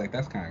different. I was like,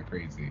 that's kind of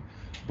crazy.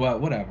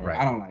 But whatever. Right.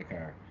 I don't like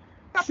her.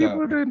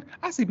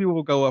 I see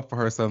people go up for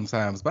her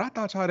sometimes, but I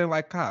thought y'all didn't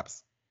like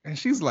cops. And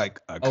she's like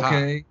a cop.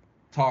 Okay,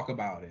 talk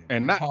about it.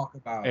 And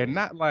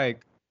not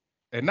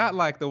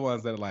like the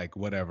ones that are like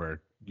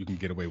whatever you can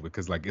get away with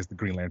because like it's the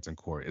Green Lantern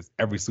Corps. It's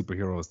every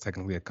superhero is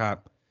technically a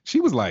cop. She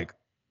was like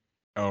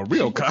a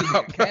real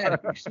cop.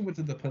 She went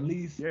to the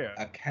police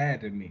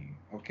academy.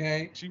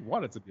 Okay. She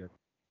wanted to be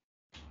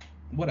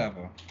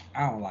whatever.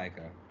 I don't like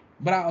her,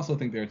 but I also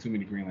think there are too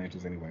many Green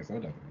Lanterns anyway, so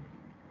it doesn't.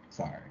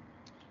 Sorry.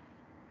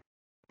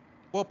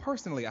 Well,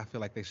 personally, I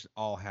feel like they should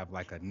all have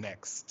like a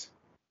next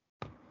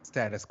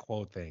status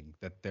quo thing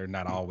that they're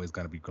not always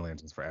going to be Green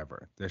Lanterns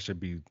forever. There should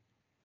be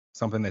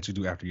something that you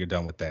do after you're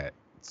done with that,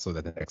 so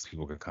that the next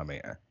people can come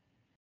in.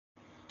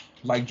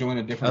 Like join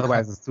a different.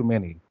 Otherwise, it's too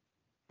many.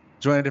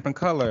 Join a different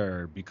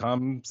color,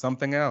 become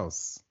something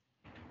else,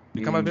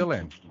 become a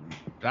villain,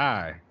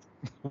 die,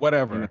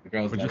 whatever.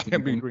 But you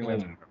can't be Green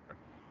Lantern.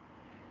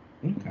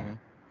 Okay,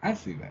 I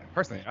see that.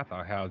 Personally, I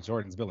thought Hal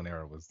Jordan's villain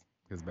era was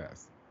his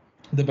best.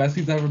 The best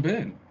he's ever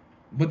been.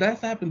 But that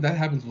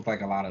happens with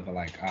like a lot of the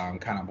like kind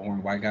of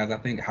boring white guys. I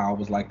think Hal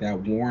was like that.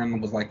 Warren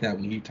was like that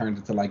when he turned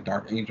into like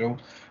Dark Angel.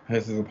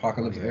 His Oh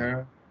Apocalypse yeah.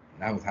 era.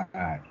 That was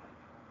hot.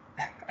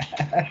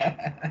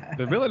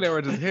 The villain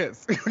era just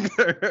hits.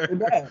 It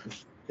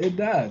does. It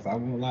does. I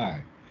won't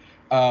lie.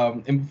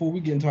 And before we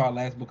get into our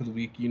last book of the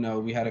week,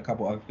 we had a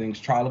couple other things.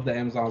 Trial of the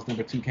Amazons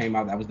 #2 came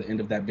out. That was the end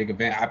of that big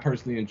event. I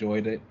personally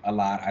enjoyed it a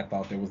lot. I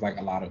thought there was like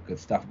a lot of good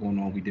stuff going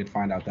on. We did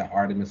find out that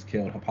Artemis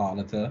killed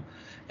Hippolyta,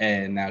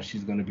 and now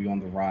she's going to be on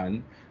the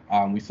run.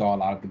 We saw a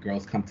lot of the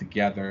girls come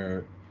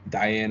together.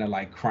 Diana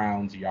like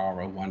crowns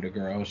Yara Wonder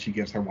Girl. She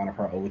gives her one of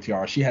her old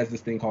tiaras. She has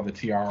this thing called the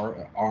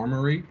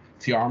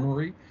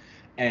Tiarmory,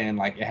 and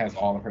like it has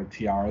all of her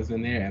tiaras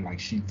in there, and like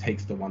she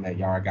takes the one that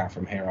Yara got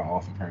from Hera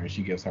off of her, and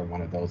she gives her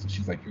one of those, and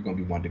she's like, "You're gonna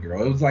be Wonder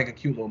Girl." It was like a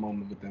cute little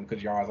moment with them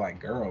because Yara's like,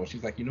 "Girl,"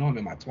 she's like, "I'm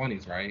in my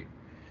 20s, right?"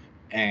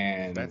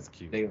 And That's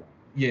cute.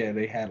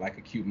 they had like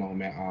a cute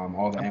moment.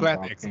 All the I'm glad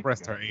Amazons they came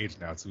expressed together. her age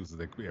now too, so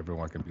that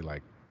everyone can be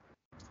like,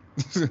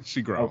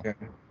 she grown. Okay,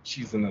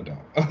 she's an adult.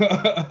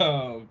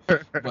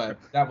 But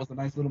that was a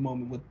nice little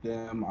moment with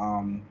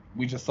them.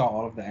 We just saw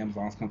all of the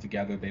Amazons come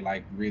together. They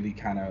like really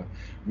kind of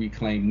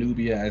reclaimed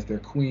Nubia as their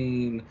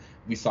queen.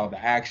 We saw the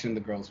action.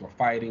 The girls were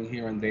fighting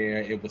here and there.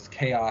 It was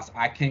chaos.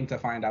 I came to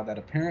find out that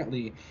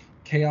apparently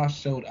chaos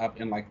showed up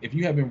in like if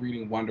you have been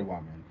reading Wonder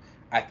Woman,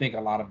 I think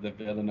a lot of the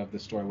villain of the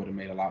story would have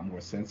made a lot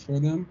more sense for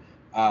them.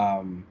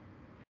 Um,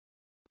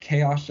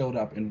 Chaos showed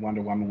up in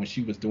Wonder Woman when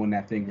she was doing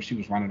that thing where she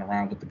was running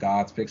around with the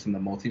gods fixing the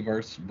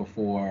multiverse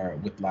before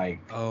with like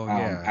Oh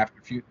yeah.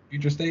 after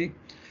future state.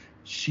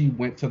 She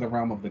went to the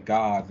realm of the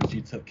gods and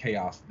she took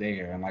chaos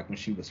there, and like when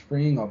she was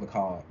freeing all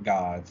the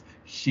gods,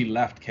 she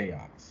left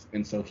chaos,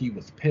 and so he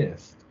was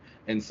pissed,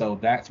 and so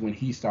that's when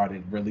he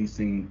started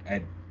releasing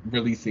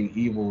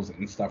evils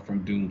and stuff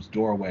from Doom's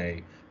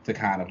doorway to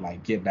kind of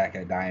like get back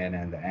at Diana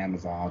and the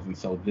Amazons. And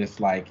so this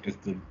like is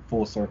the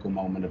full circle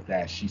moment of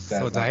that. She So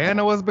says like,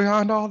 Diana was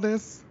behind all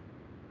this?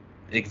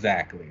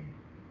 exactly.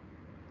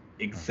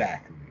 Oh,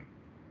 Exactly.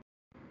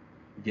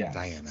 Yes.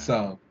 Diana.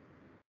 So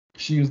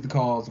she was the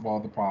cause of all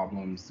the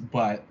problems,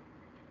 but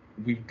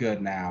we're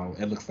good now.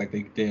 It looks like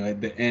they did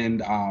at the end.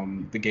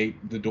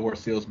 The door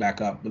seals back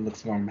up. It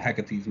looks from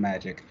Hecate's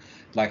magic,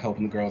 like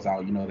helping the girls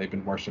out. They've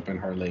been worshiping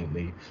her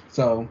lately,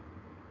 so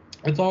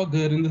it's all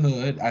good in the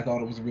hood. I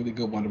thought it was a really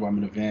good Wonder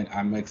Woman event.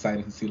 I'm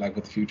excited to see like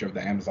what the future of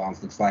the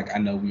Amazons looks like. I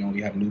know we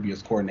only have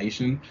Nubia's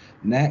coronation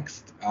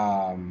next,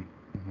 Mhm.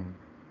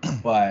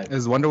 but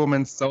Is Wonder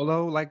Woman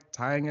solo like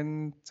tying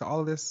into all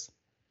of this?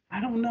 I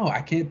don't know.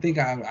 I can't think.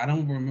 I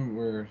don't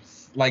remember.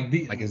 Like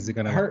Like, is it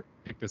gonna her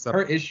pick this up,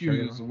 her carry it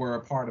issues on? were a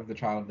part of the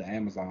trial of the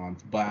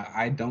Amazons, but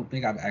I don't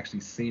think I've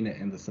actually seen it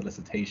in the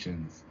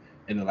solicitations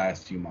in the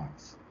last few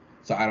months.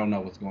 So I don't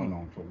know what's going Hmm.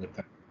 on with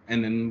her.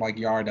 And then like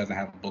Yara doesn't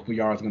have a book, but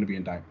Yara's going to be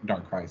in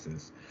Dark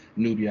Crisis.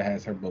 Nubia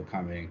has her book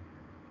coming.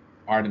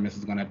 Artemis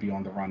is going to be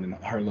on the run in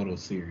her little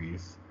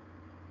series,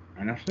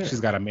 and that's it. She's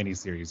got a mini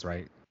series,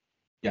 right?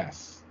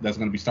 Yes, that's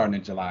going to be starting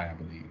in July, I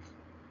believe.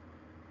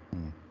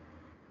 Hmm.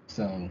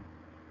 So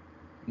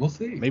we'll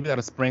see. Maybe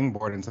that'll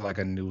springboard into like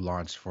a new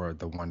launch for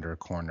the Wonder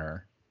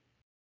Corner.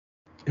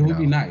 It You would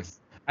be know, nice.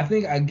 I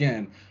think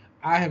again,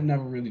 I have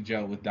never really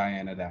gelled with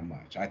Diana that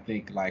much. I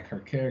think like her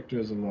character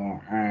is a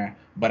little,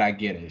 but I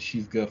get it.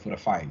 She's good for the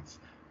fights.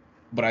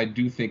 But I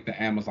do think the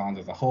Amazons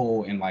as a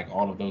whole and like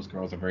all of those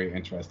girls are very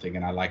interesting,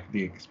 and I like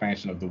the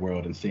expansion of the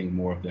world and seeing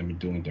more of them and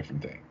doing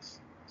different things.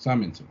 So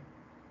I'm into it.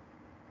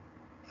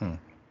 hmm.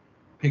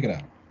 Pick it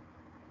up.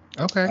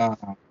 Okay. Uh,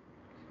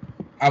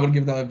 I would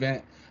give the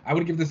event. I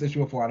would give this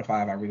issue a 4 out of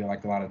 5. I really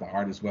liked a lot of the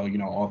art as well.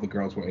 All the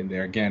girls were in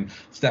there. Again,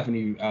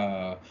 Stephanie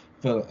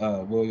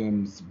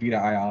Williams, Vita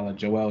Ayala,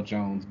 Joelle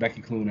Jones,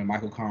 Becky Cloonan,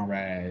 Michael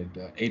Conrad,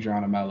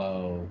 Adriana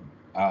Mello,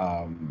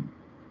 um,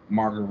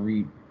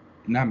 Marguerite,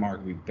 not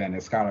Marguerite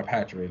Bennett, Skylar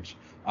Patridge.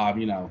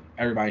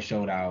 Everybody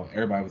showed out.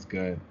 Everybody was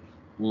good.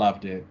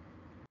 Loved it.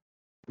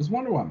 It was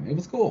Wonder Woman. It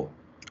was cool.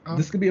 Oh,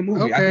 This could be a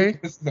movie. I think okay.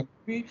 if this is a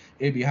movie,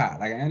 it'd be hot.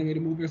 Like an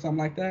animated movie or something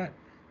like that.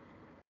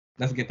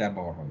 Let's get that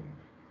ball rolling.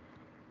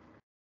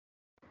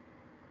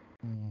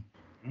 Hmm.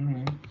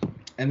 Alright.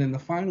 And then the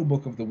final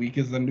book of the week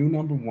is the new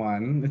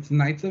 #1. It's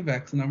Knights of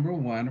X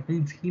 #1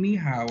 from Teenie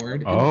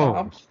Howard and Oh.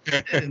 Bob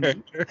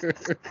Finn.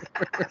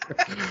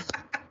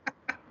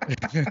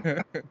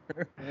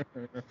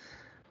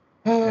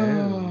 Oh,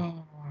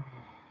 Oh.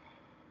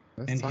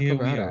 let's And talk here we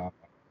about it. are.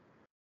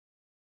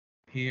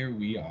 Here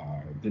we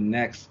are. The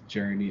next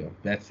journey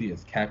of Betsy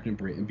as Captain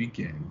Britain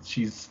begins.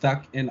 She's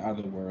stuck in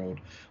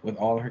Otherworld with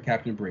all her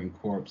Captain Britain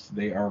corps.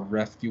 They are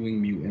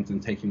rescuing mutants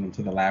and taking them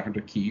to the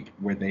Lavender Keep,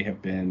 where they have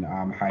been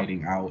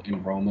hiding out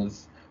in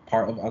Roma's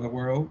part of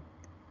Otherworld.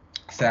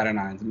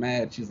 Saturnine's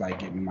mad. She's like,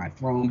 "Give me my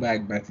throne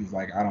back." Betsy's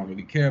like, "I don't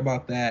really care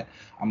about that.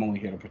 I'm only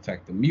here to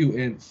protect the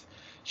mutants."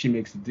 She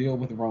makes a deal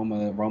with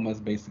Roma. Roma's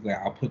basically,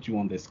 "I'll put you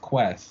on this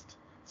quest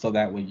so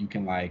that way you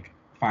can like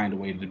find a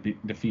way to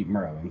defeat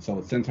Merlin. So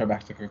it sends her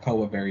back to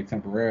Krakoa very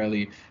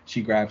temporarily.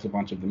 She grabs a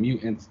bunch of the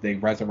mutants. They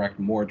resurrect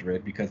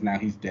Mordred because now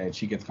he's dead.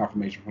 She gets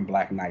confirmation from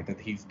Black Knight that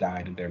he's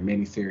died in their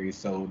miniseries.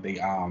 So they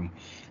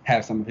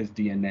have some of his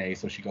DNA.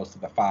 So she goes to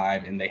the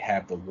Five, and they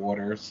have the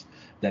waters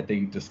that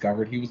they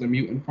discovered he was a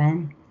mutant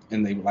from.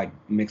 And they like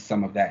mix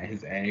some of that in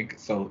his egg.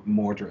 So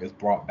Mordred is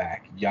brought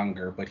back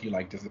younger, but he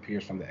like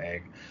disappears from the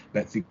egg.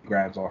 Betsy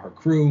grabs all her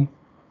crew.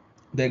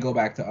 They go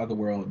back to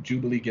Otherworld.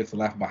 Jubilee gets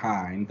left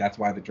behind. That's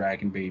why the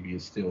dragon baby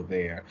is still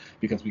there,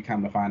 because we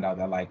come to find out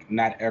that like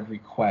not every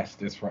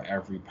quest is for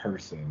every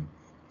person.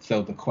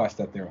 So the quest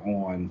that they're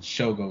on,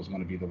 Shogo's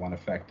going to be the one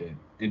affected,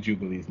 and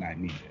Jubilee's not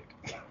needed.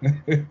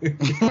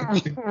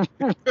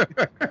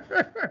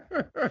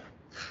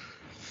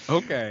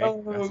 Okay,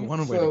 that's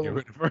one way to get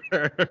rid of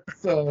her.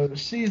 So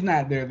she's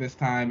not there this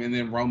time, and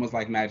then Roma's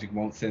like magic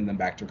won't send them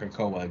back to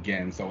Krakoa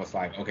again. So it's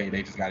like, okay,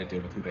 they just got to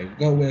deal with who they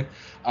go with.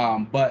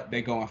 But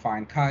they go and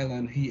find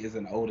Kylan. He is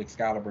an old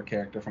Excalibur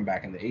character from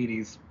back in the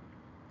 80s.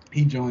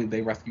 He joined,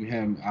 they rescue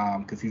him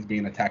because he's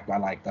being attacked by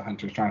like the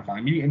hunters trying to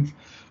find mutants.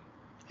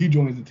 He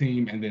joins the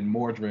team, and then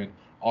Mordred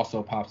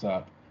also pops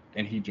up,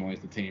 and he joins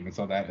the team. And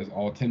so that is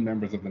all 10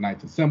 members of the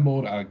Knights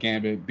assembled.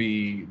 Gambit,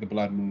 Bee, the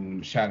Blood Moon,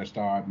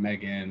 Shatterstar,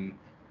 Megan,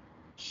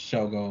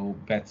 Shogo,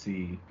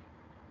 Betsy,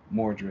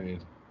 Mordred,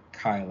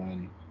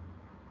 Kylan.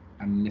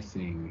 I'm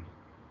missing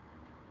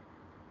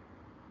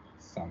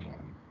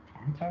someone,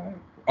 aren't I?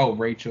 Oh,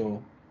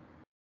 Rachel.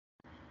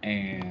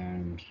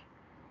 And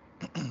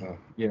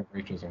yeah,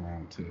 Rachel's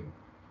around too.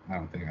 I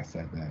don't think I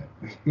said that.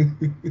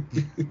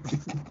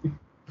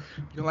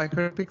 You like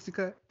her pixie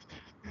cut?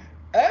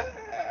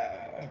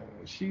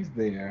 She's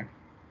there.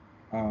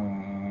 Oh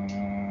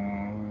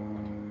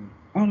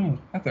no,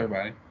 that's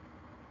everybody.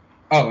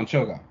 Oh, and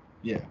Shogun.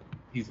 Yeah,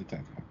 he's the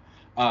 10th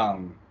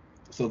one.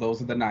 So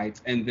those are the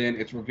knights, and then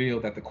it's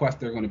revealed that the quest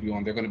they're going to be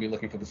on, they're going to be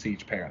looking for the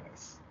Siege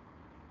Perilous.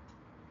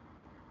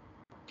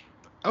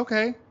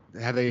 Okay.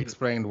 Have they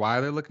explained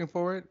why they're looking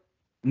for it?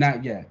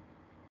 Not yet.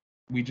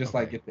 We just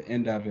like at the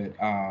end of it,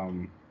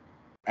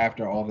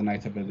 after all the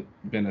knights have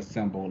been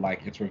assembled,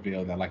 like it's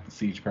revealed that like the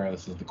Siege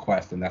Perilous is the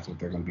quest, and that's what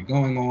they're going to be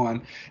going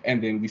on.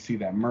 And then we see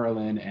that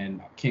Merlin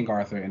and King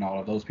Arthur and all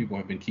of those people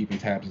have been keeping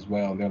tabs as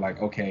well. And they're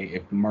like, okay,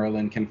 if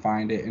Merlin can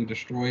find it and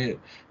destroy it,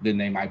 then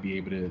they might be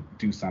able to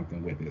do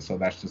something with it. So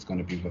that's just going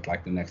to be what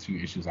like the next few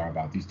issues are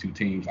about, these two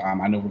teams.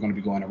 I know we're going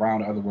to be going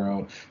around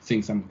Otherworld,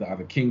 seeing some of the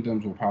other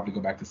kingdoms. We'll probably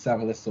go back to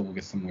Severus, so we'll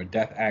get some more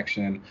death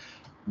action.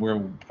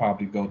 We'll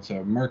probably go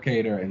to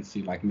Mercator and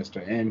see like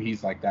Mr. M.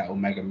 He's like that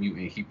Omega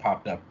mutant. He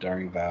popped up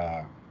during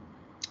the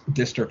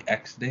District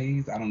X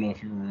days. I don't know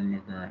if you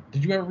remember.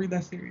 Did you ever read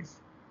that series?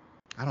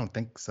 I don't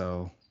think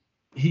so.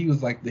 He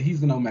was like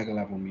he's an Omega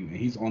level mutant.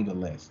 He's on the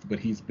list, but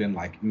he's been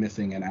like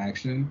missing in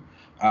action.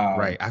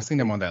 Right. I've seen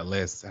him on that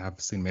list. I've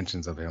seen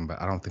mentions of him,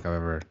 but I don't think I've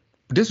ever.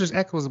 District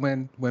X was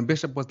when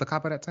Bishop was the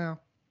cop of that town.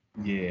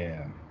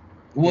 Yeah.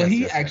 Well,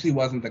 he actually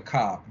wasn't the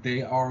cop.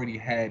 They already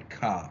had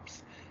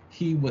cops.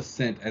 He was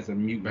sent as a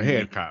mutant. The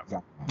head cop.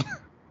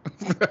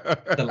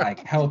 To like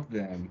help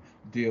them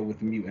deal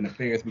with mutant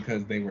affairs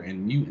because they were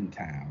in Mutant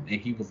Town. And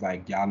he was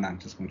like, y'all not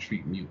just gonna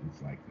treat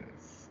mutants like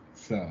this.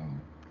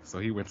 So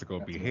he went to go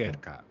be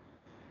head cop.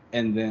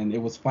 And then it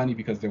was funny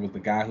because there was the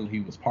guy who he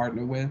was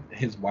partnered with.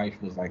 His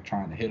wife was like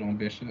trying to hit on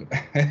Bishop.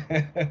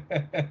 I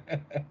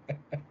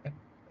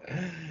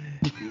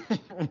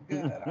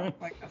was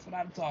like, that's what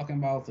I'm talking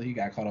about. So he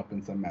got caught up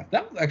in some mess.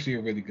 That was actually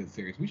a really good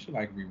series. We should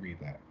like reread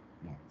that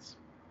once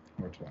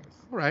or twice.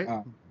 All right.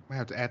 I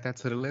have to add that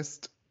to the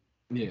list.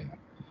 Yeah.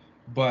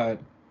 But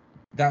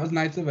that was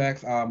Knights of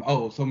X. So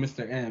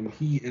Mr. M,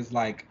 he is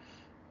like,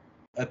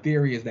 a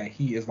theory is that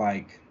he is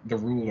like the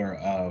ruler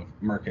of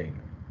Mercator.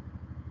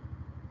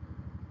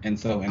 And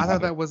so I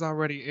thought that was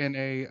already in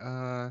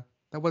a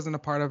that wasn't a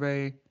part of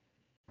a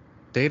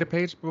data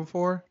page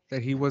before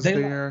that he was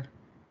there.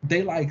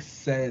 They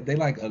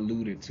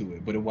alluded to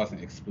it, but it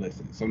wasn't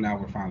explicit. So now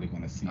we're finally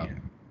going to see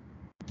him.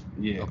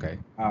 Yeah. Okay.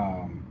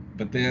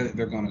 But they're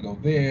going to go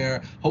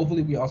there.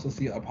 Hopefully we also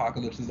see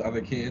Apocalypse's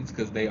other kids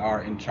because they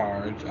are in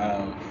charge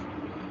of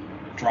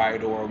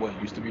Dryador, what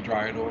used to be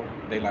Dryador.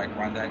 They like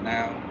run that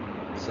now.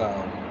 So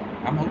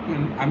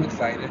I'm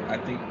excited. I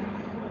think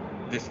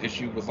this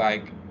issue was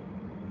like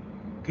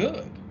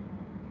good.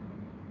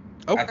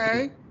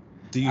 Okay.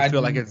 Do you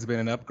feel like it's been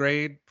an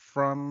upgrade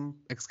from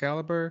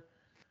Excalibur?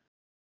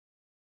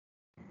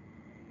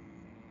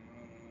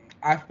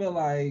 I feel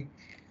like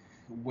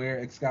where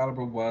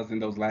Excalibur was in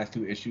those last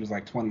two issues,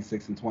 like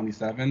 26 and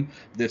 27,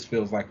 this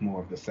feels like more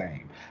of the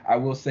same. I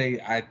will say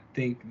I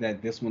think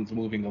that this one's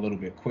moving a little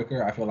bit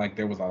quicker. I feel like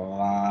there was a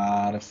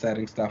lot of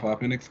setting stuff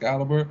up in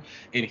Excalibur.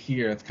 And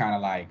here it's kind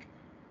of like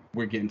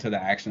we're getting to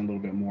the action a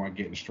little bit more and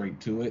getting straight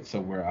to it. So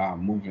we're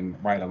moving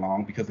right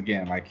along because,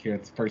 again, like here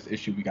it's the first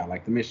issue. We got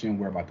like the mission.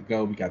 We're about to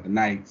go. We got the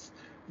Knights.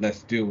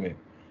 Let's do it.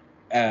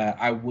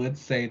 I would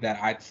say that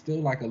I'd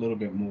still like a little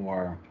bit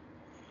more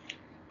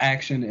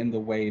action in the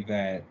way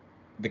that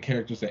the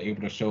characters are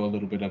able to show a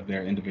little bit of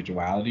their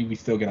individuality. We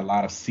still get a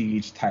lot of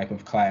siege type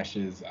of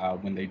clashes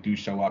when they do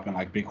show up in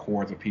like big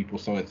hordes of people.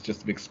 So it's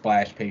just big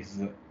splash pages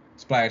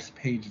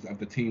of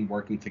the team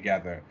working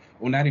together,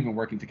 or not even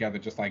working together,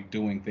 just like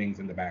doing things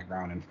in the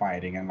background and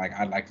fighting. And like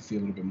I'd like to see a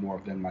little bit more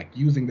of them like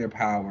using their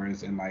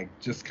powers and like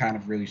just kind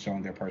of really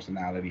showing their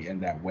personality in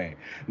that way.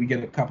 We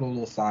get a couple of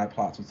little side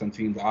plots with some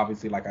teams.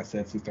 Obviously, like I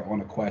said, since they're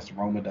on a quest,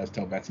 Roma does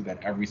tell Betsy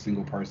that every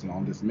single person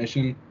on this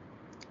mission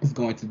is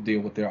going to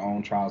deal with their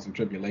own trials and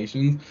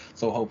tribulations.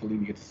 So hopefully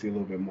we get to see a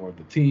little bit more of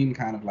the team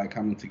kind of like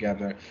coming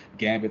together.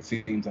 Gambit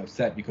seems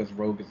upset because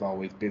Rogue is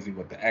always busy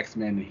with the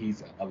X-Men and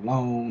he's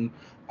alone.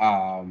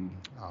 Aw.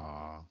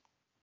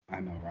 I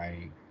know,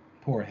 right?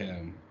 Poor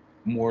him.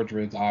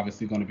 Mordred's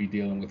obviously going to be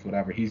dealing with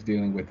whatever he's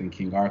dealing with in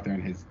King Arthur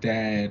and his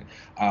dad.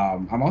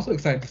 I'm also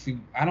excited to see.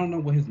 I don't know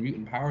what his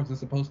mutant powers are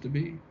supposed to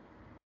be.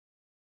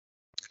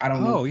 I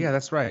don't know. Oh, yeah,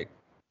 that's right.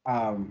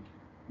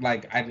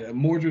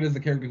 Mordred is a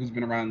character who's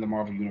been around in the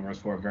Marvel universe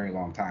for a very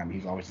long time.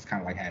 He's always just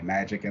kind of like had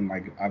magic and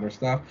like other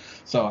stuff.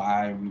 So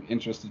I'm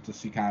interested to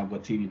see kind of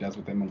what TD does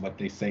with him and what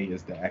they say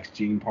is the X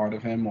gene part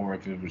of him, or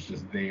if it was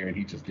just there and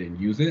he just didn't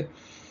use it.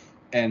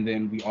 And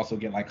then we also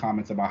get like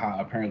comments about how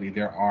apparently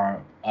there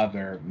are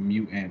other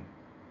mutant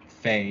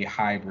Fae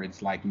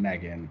hybrids like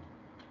Megan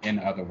in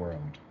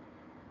Otherworld.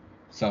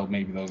 So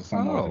maybe those are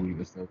some more of the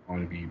mutants they're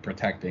going to be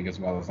protecting, as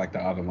well as like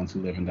the other ones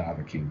who live in the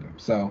other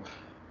kingdoms. So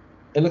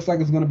it looks like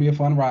it's going to be a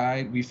fun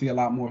ride. We see a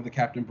lot more of the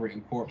Captain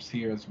Britain corps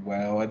here as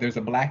well. There's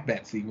a Black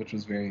Betsy, which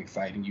was very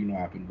exciting. You know,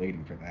 I've been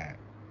waiting for that.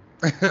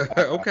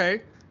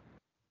 Okay.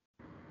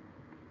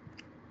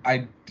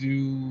 I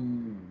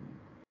do.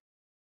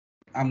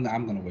 I'm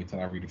going to wait till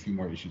I read a few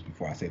more issues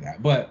before I say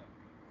that. But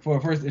for the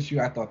first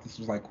issue, I thought this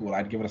was like cool.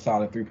 I'd give it a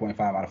solid 3.5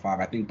 out of 5.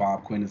 I think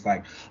Bob Quinn is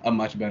like a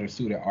much better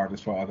suited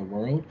artist for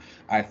Otherworld.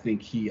 I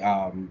think he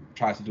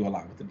tries to do a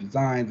lot with the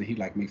designs and he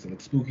like makes it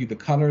look spooky. The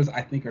colors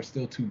I think are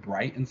still too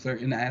bright in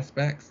certain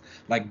aspects.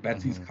 Like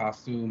Betsy's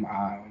costume,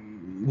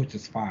 which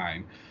is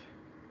fine.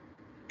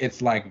 It's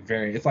like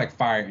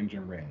fire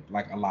engine red,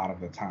 like a lot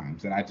of the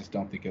times, and I just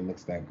don't think it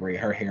looks that great.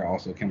 Her hair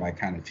also can like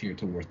kind of tear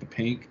towards the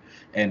pink,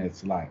 and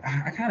it's like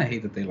I kind of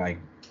hate that they like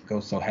go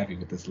so heavy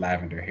with this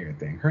lavender hair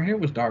thing. Her hair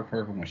was dark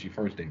purple when she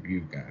first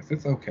debuted, guys.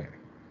 It's okay.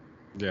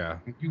 Yeah.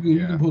 You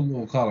can put a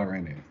little color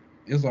in it.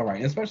 It's all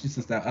right, especially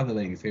since that other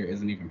lady's hair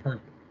isn't even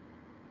purple.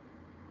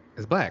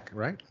 It's black,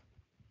 right?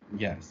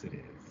 Yes, it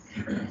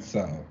is.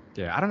 So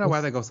yeah, I don't know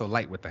why they go so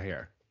light with the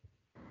hair.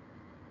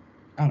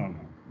 I don't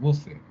know. We'll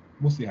see.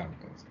 We'll see how it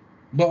goes.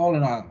 But all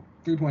in all,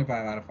 3.5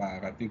 out of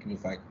 5. I think it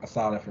was like a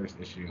solid first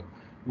issue.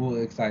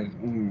 We're excited.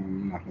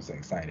 I'm not gonna say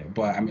excited,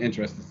 but I'm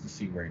interested to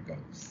see where it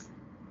goes.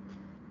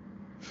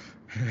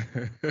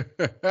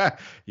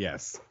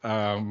 Yes.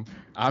 I'm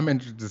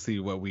interested to see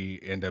what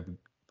we end up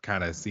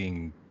kind of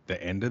seeing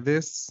the end of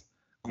this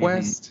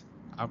quest.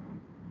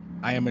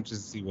 I am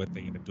interested to see what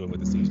they end up doing with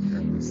the siege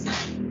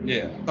terrorists.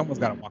 Yeah. Someone's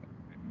got to walk.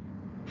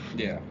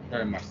 Yeah,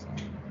 very much so.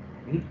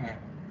 Okay.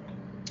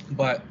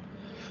 But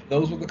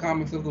those were the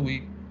comics of the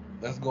week.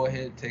 Let's go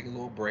ahead, take a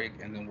little break,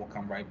 and then we'll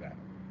come right back.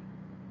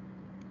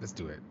 Let's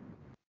do it.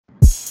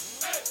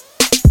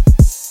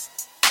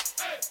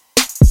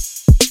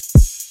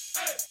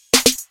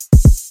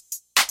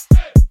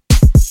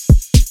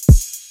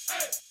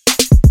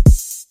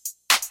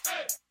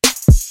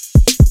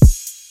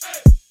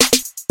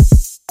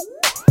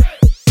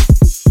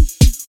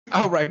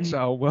 All right,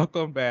 y'all,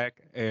 welcome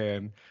back.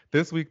 And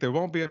this week there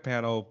won't be a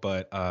panel,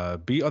 but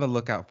be on the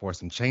lookout for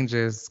some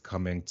changes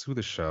coming to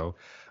the show.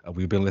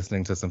 We've been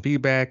listening to some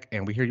feedback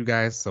and we hear you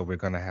guys, so we're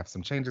going to have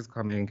some changes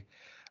coming.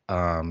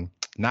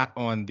 Not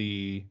on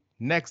the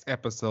next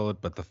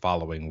episode, but the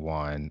following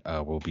one.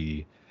 We'll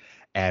be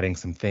adding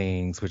some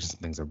things, switching some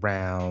things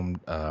around.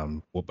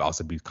 We'll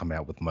also be coming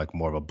out with like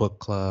more of a book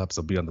club,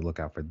 so be on the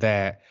lookout for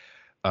that.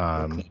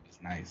 Book club is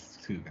nice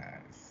too,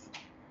 guys.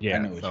 Yeah, I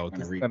know what so you're gonna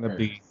this is read gonna first.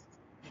 be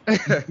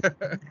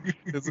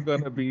this is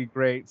gonna be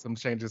great. Some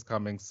changes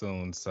coming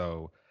soon,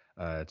 so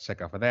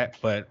check out for that.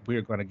 But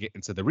we're gonna get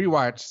into the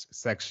rewatch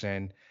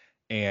section,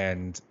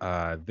 and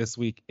this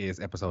week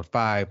is episode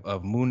 5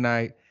 of Moon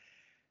Knight.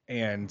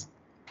 And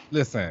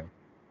listen,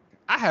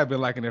 I have been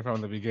liking it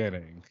from the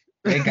beginning.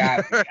 They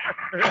got me.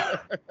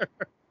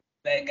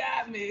 They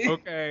got me.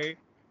 Okay,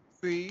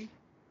 see.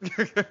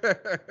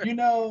 You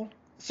know,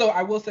 so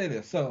I will say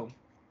this. So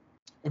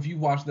if you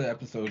watch the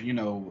episode, you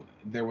know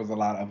there was a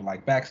lot of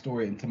like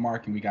backstory into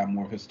Mark, and we got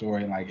more of his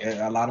story, and like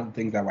a lot of the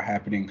things that were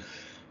happening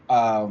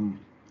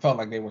felt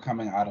like they were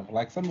coming out of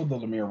like some of the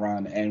Lemire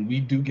run, and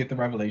we do get the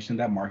revelation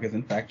that Mark is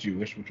in fact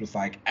Jewish, which was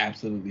like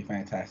absolutely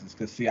fantastic.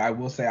 Because see, I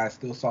will say I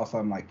still saw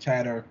some like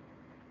chatter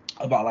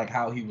about like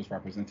how he was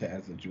represented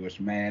as a Jewish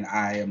man.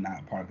 I am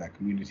not part of that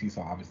community,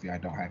 so obviously I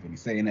don't have any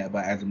say in that.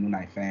 But as a Moon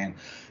Knight fan,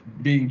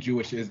 being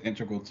Jewish is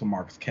integral to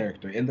Mark's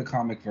character. In the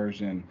comic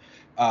version,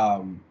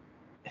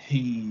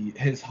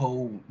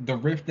 the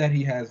rift that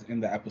he has in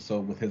the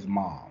episode with his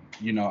mom,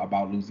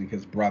 about losing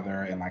his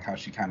brother and like how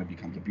she kind of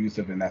becomes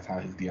abusive, and that's how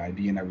his DID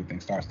and everything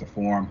starts to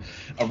form.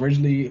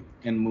 Originally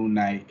in Moon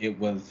Knight, it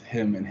was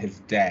him and his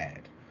dad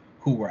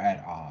who were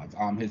at odds.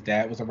 His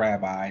dad was a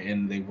rabbi,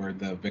 and they were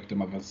the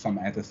victim of some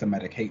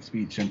anti-Semitic hate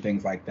speech and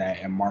things like that.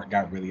 And Mark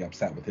got really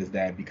upset with his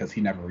dad because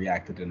he never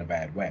reacted in a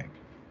bad way,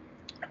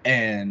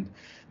 and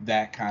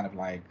that kind of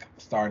like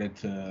started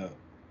to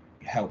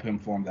help him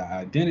form the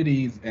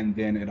identities. And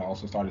then it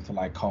also started to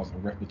like cause a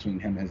rift between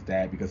him and his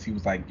dad, because he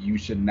was like, you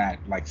should not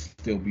like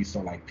still be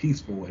so like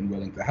peaceful and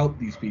willing to help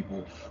these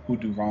people who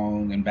do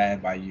wrong and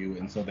bad by you.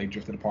 And so they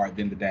drifted apart.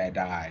 Then the dad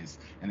dies,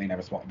 and they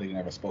never spoke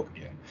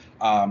again.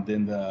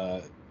 Then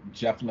the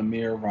Jeff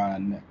Lemire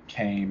run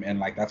came, and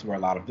like that's where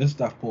a lot of this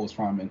stuff pulls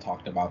from, and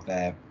talked about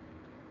that.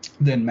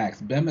 Then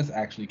Max Bemis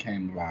actually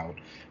came about,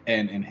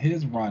 and in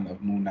his run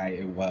of Moon Knight,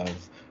 it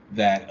was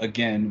that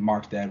again,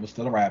 Mark's dad was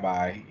still a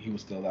rabbi. He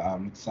was still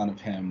the son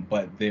of him,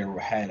 but there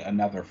had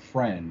another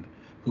friend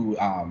who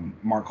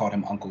Mark called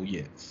him Uncle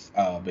Yitz,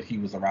 but he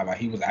was a rabbi.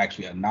 He was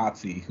actually a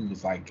Nazi who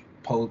was like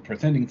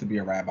pretending to be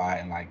a rabbi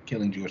and like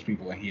killing Jewish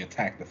people, and he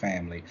attacked the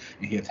family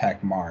and he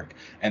attacked Mark,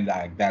 and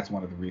that's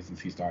one of the reasons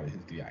he started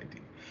his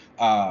DID.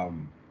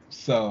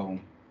 So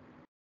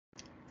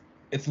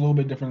it's a little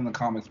bit different in the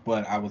comics,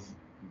 but I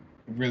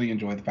really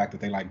enjoyed the fact that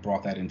they like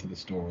brought that into the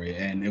story,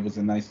 and it was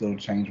a nice little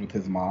change with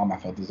his mom. I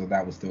felt as though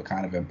that was still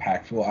kind of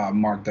impactful.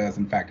 Mark does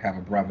in fact have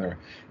a brother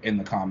in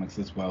the comics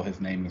as well. His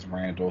name is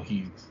Randall.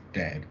 He's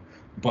dead,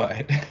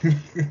 but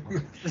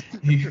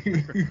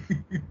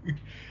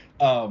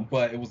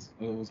but it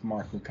was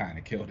Mark who kind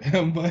of killed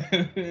him. But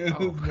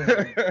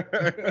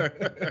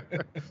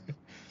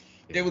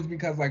it was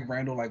because like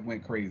Randall like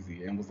went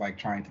crazy and was like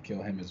trying to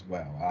kill him as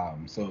well.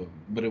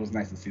 But it was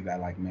nice to see that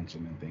like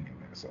mentioned and thinking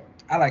there. So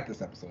I like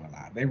this episode a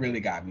lot. They really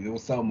got me. It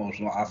was so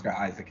emotional. Oscar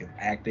Isaac is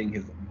acting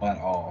his butt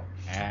off,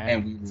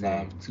 and we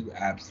love to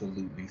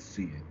absolutely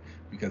see it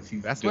because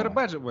that's where the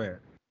budget went.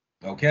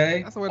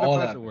 Okay, that's where the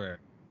budget went.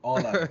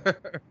 All of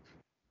it.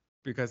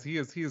 Because he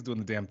is doing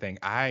the damn thing.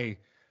 I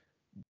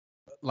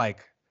like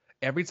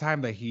every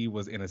time that he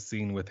was in a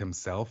scene with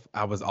himself,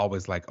 I was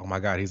always like, oh my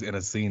God, he's in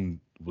a scene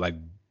like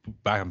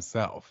by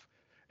himself,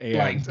 and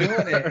like doing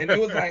it. And it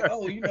was like,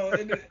 oh,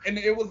 and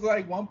it was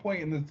like one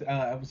point in this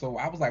episode,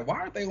 I was like,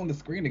 why aren't they on the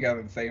screen together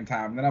at the same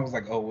time? And then I was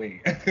like, oh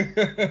wait.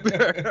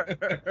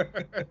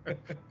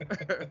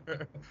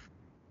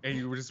 And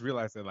you just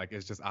realize that like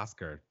it's just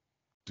Oscar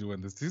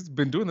doing this. He's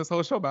been doing this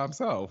whole show by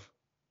himself.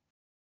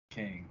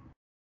 King.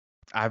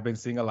 I've been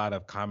seeing a lot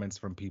of comments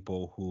from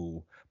people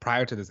who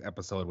prior to this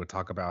episode would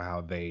talk about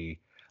how they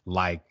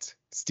liked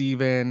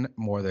Steven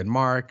more than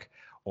Mark,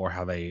 or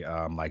how they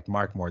liked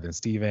Mark more than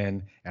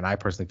Steven. And I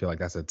personally feel like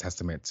that's a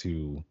testament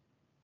to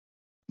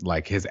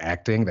like his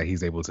acting, that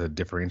he's able to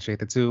differentiate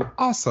the two.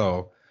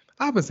 Also,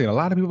 I've been seeing a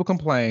lot of people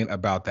complain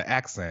about the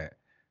accent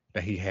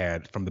that he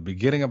had from the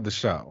beginning of the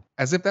show,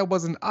 as if that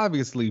wasn't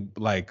obviously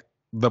like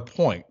the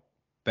point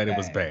that it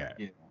was bad.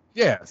 Yeah.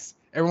 Yes.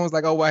 Everyone's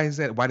like, oh, why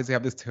does he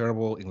have this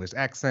terrible English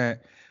accent?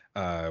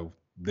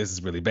 This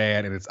is really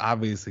bad. And it's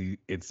obviously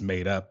it's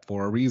made up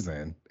for a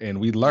reason. And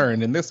we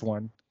learned in this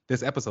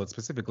episode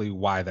specifically,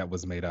 why that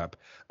was made up.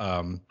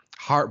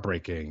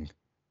 Heartbreaking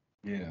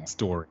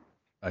story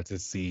to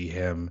see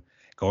him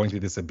going through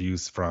this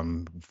abuse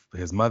from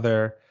his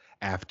mother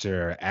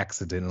after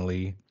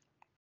accidentally,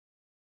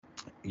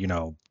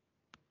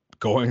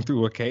 going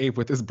through a cave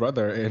with his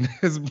brother and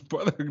his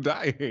brother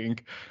dying.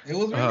 It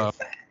was really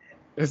sad.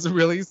 It's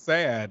really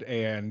sad,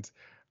 and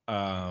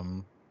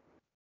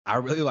I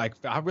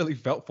really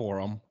felt for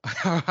him.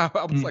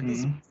 I was like, this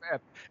is sad.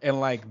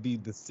 And like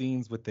the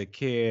scenes with the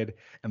kid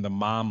and the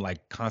mom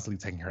like constantly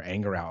taking her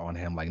anger out on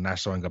him, like not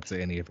showing up to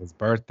any of his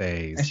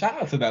birthdays. And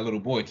shout out to that little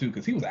boy too,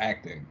 because he was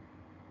acting.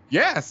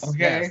 Yes.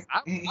 Okay.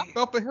 Yes. I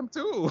felt for him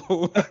too.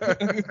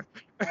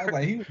 I was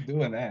like, he was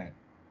doing that.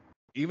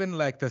 Even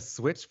like the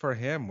switch for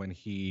him when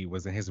he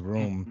was in his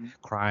room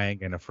crying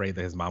and afraid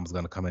that his mom was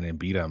going to come in and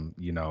beat him,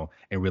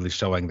 and really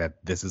showing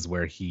that this is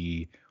where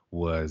he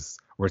was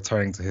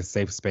returning to his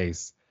safe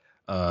space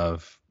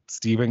of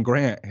Stephen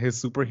Grant, his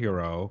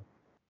superhero.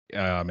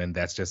 And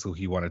that's just who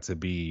he wanted to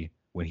be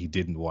when he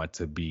didn't want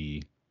to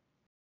be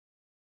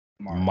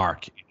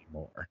Mark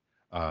anymore.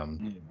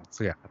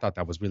 So yeah, I thought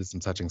that was really some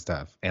touching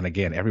stuff. And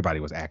again, everybody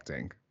was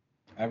acting.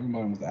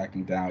 Everyone was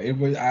acting down.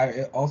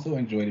 I also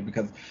enjoyed it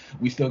because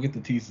we still get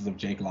the teases of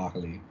Jake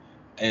Lockley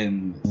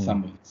and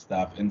some of the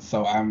stuff. And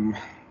so I'm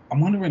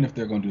wondering if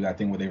they're going to do that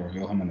thing where they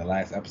reveal him in the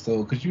last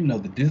episode, because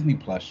the Disney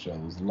Plus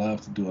shows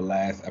love to do a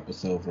last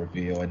episode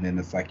reveal, and then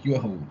it's like you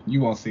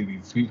won't see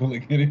these people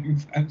again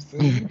anytime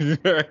soon.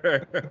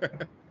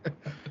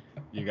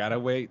 You gotta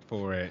wait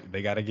for it.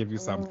 They gotta give you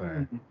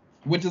something.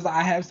 Which is,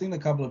 I have seen a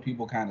couple of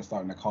people kind of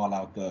starting to call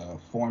out the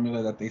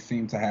formula that they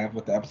seem to have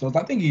with the episodes.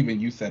 I think even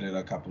you said it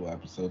a couple of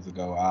episodes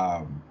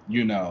ago.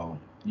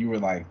 You were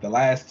like, the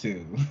last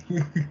two.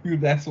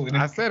 That's when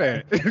I said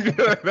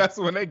it. That's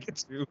when they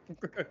get you.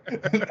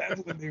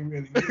 That's when they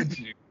really get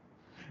you.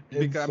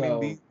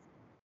 Because,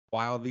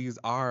 while these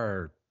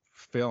are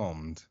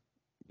filmed,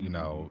 you Mm-hmm.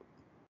 know,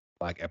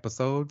 like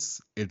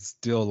episodes, it's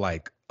still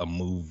like a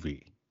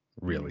movie,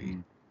 really.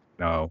 Mm-hmm.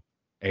 No.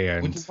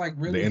 Which is And like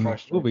the really end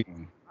of the movie,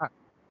 frustrating.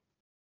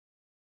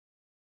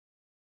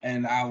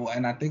 And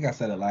I think I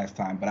said it last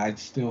time, but I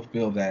still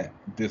feel that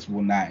this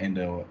will not end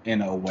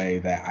in a way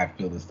that I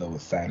feel as though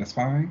it's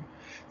satisfying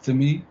to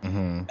me.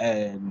 mm-hmm.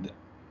 And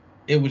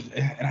it was,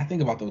 and I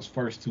think about those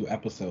first two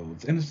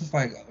episodes, and it's just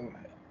like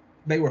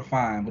they were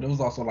fine, but it was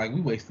also like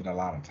we wasted a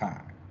lot of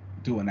time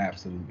doing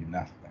absolutely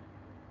nothing.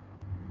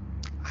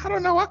 I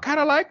don't know. I kind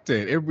of liked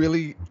it. It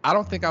really, I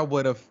don't think I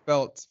would have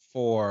felt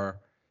for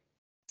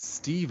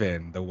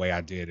Steven the way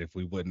I did if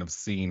we wouldn't have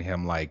seen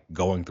him like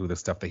going through the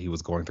stuff that he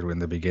was going through in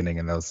the beginning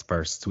in those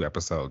first two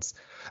episodes.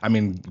 I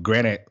mean,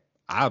 granted,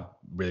 I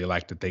really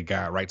liked that they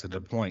got right to the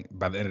point.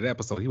 By the end of the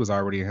episode, he was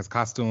already in his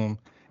costume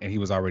and he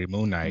was already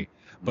Moon Knight.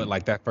 But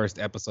like that first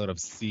episode of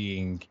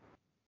seeing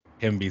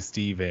him be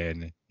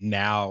Steven,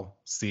 now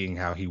seeing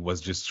how he was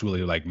just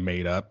truly like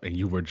made up and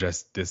you were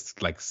just this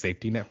like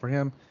safety net for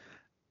him.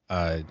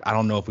 I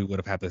don't know if we would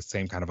have had the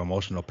same kind of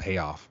emotional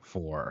payoff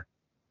for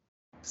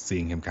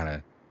seeing him kind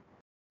of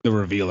the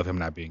reveal of him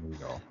not being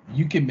real.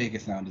 You can make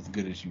it sound as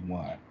good as you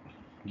want.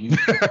 You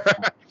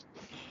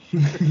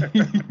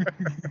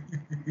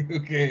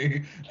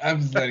okay?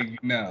 I'm just letting you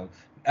know.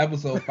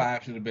 Episode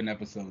 5 should have been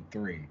episode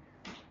 3,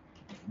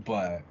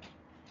 but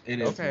it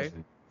is what Okay, it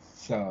is.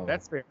 So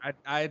that's fair.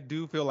 I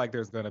do feel like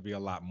there's gonna be a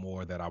lot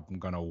more that I'm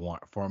gonna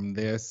want from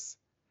this,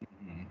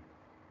 mhm.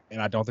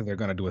 and I don't think they're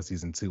gonna do a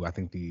season 2. I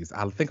think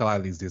a lot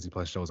of these Disney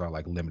Plus shows are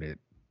like limited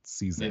Yeah,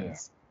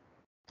 seasons.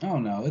 I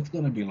don't know. It's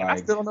gonna be And I like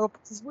still don't know if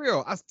this is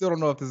real. I still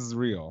don't know if this is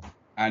real.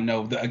 I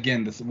know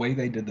again this way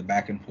they did the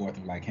back and forth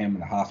of like him in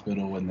the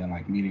hospital and then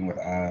like meeting with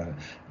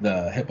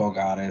the hippo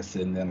goddess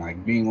and then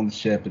like being on the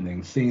ship and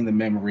then seeing the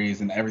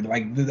memories and everything.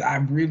 I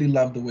really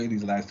love the way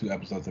these last 2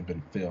 episodes have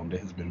been filmed.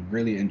 It has been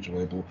really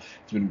enjoyable.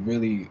 It's been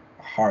really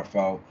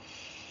heartfelt.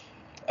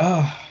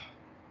 Uh,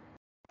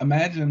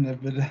 Imagine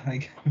if it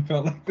like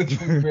felt like this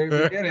from the very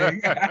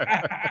beginning.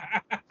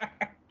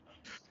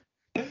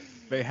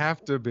 They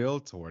have to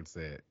build towards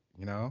it,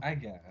 you know? I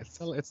guess.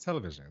 It's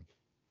television.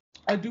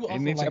 I do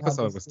And also each like how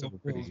episode was still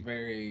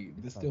pretty.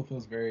 this still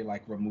feels very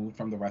like removed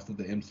from the rest of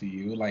the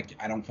MCU. Like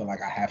I don't feel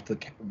like I have to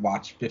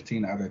watch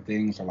 15 other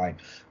things or like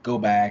go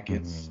back.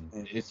 It's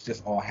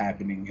just all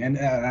happening. And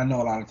I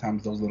know a lot of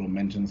times those little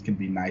mentions can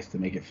be nice to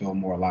make it feel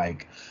more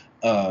like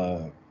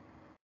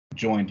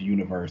joined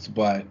universe,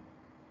 but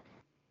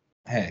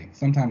hey,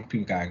 sometimes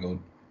people gotta go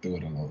through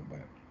it a little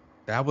bit.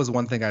 That was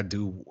one thing I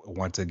do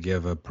want to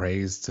give a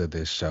praise to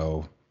this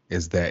show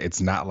is that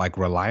it's not like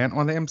reliant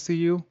on the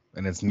MCU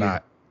and it's Yeah.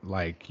 not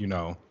like, you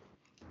know,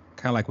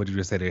 kind of like what you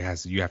just said,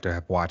 you have to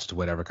have watched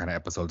whatever kind of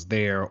episodes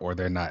there, or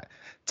they're not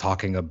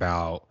talking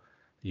about,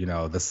 you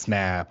know, the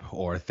snap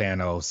or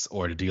Thanos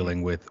or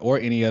dealing with or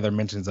any other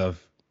mentions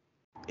of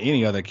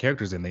any other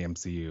characters in the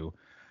MCU.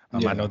 I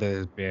know Yeah.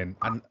 there's been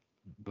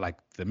like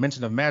the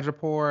mention of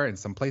Madripoor and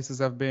some places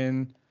have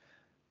been,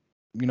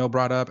 you know,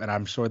 brought up, and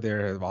I'm sure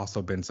there have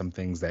also been some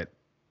things that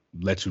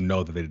let you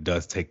know that it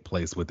does take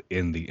place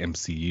within the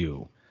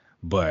MCU,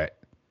 but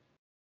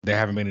there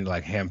haven't been any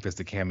like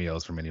ham-fisted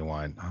cameos from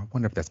anyone. I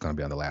wonder if that's going to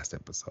be on the last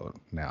episode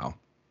now.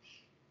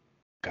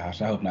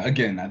 Gosh, I hope not.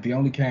 Again, the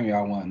only cameo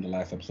I want in the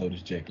last episode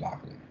is Jake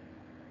Lockley.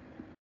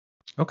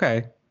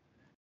 Okay.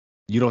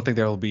 You don't think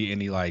there will be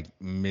any like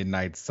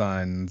Midnight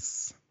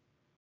Suns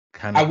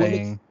kind I of will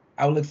thing?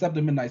 I will accept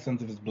the Midnight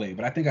Suns if it's Blade,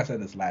 but I think I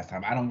said this last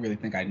time. I don't really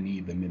think I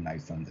need the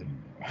Midnight Suns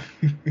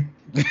anymore.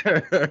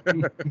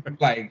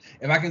 Like,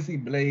 if I can see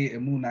Blade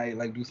and Moon Knight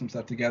like do some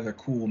stuff together,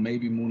 cool.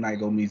 Maybe Moon Knight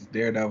go meets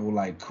Daredevil,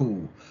 like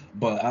cool.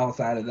 But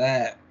outside of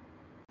that,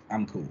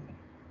 I'm cool.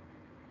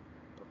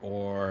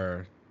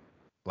 Or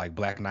like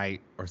Black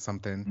Knight or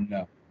something.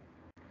 No.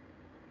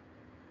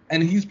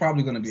 And he's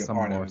probably going to be a Some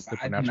part of more it. But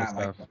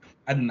supernatural stuff.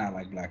 I do not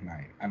like Black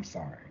Knight. I'm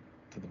sorry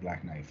to the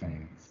Black Knight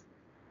fans.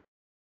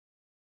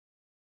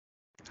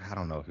 I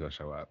don't know if he'll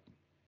show up.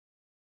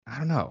 I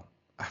don't know.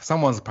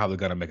 Someone's probably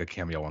gonna make a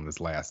cameo on this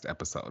last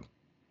episode.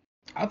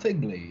 I'll take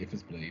Blade if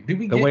it's Blade. Did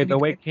we The get way any? the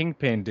way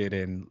Kingpin did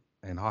in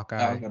I was Hawkeye.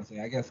 about to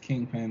say. I guess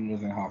Kingpin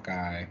was in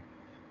Hawkeye.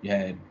 You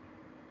had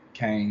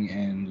Kang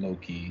and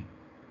Loki.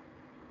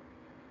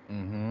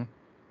 Mm-hmm.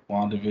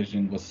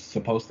 WandaVision was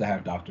supposed to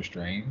have Doctor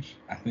Strange,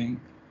 I think,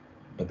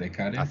 but they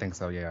cut it. I think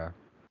so, yeah.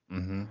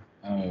 Mm-hmm.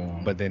 Oh,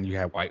 But then you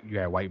had White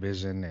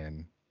Vision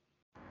and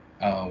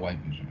White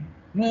Vision.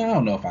 No, I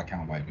don't know if I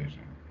count White Vision.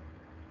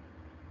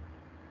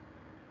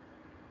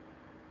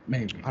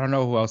 Maybe. I don't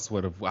know who else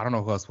would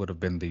have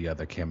been the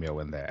other cameo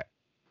in that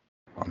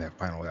on that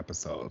final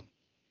episode.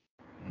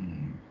 I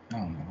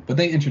don't know. But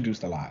they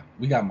introduced a lot.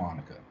 We got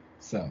Monica,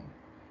 so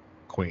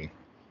Queen.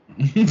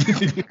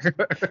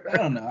 I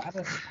don't know.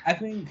 I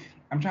think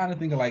I'm trying to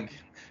think of like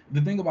the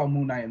thing about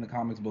Moon Knight in the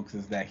comics books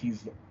is that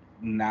he's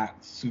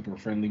not super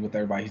friendly with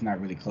everybody. He's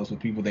not really close with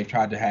people. They've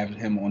tried to have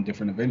him on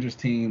different Avengers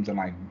teams and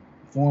like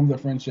form the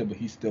friendship, but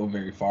he's still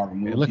very far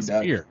removed. It looks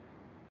weird.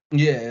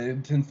 Yeah,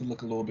 it tends to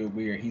look a little bit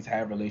weird. He's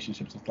had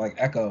relationships with like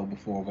Echo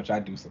before, which I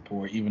do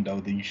support, even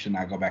though you should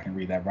not go back and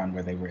read that run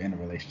where they were in a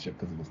relationship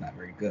because it was not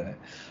very good.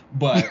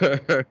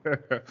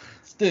 But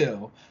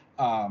still,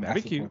 That'd I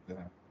be cute.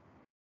 support that.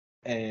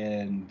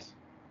 And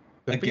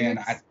The again,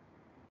 Phoenix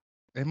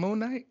and Moon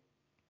Knight,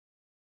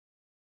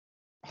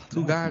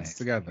 two that was gods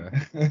nasty. together.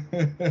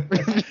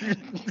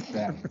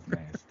 That was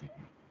nasty.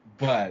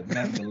 But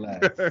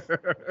nonetheless,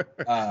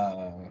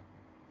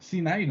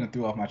 see, now you done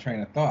threw off my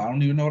train of thought. I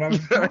don't even know what I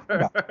was talking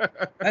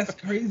about. That's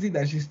crazy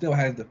that she still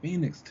has the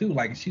Phoenix too.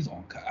 Like she's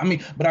on cut. I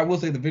mean, but I will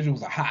say the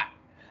visuals are hot.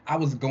 I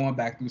was going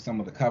back through some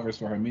of the covers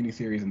for her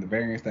miniseries and the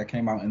variants that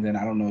came out, and then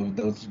I don't know if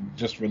those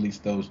just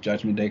released those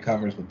Judgment Day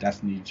covers with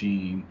Destiny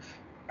Jean,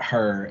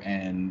 her,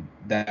 and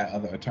that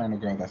other Eternal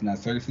girl that's not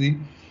Cersei,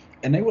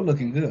 and they were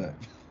looking good.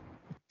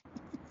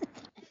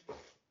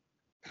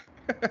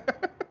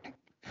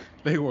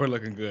 They were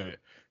looking good.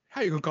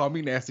 How you gonna call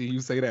me nasty and you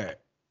say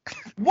that?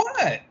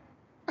 What?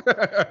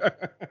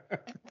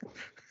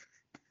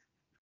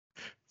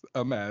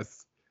 A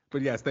mess.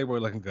 But yes, they were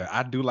looking good.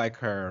 I do like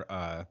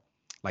her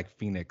like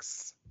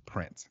Phoenix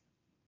print.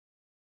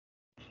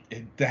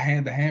 The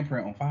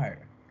handprint on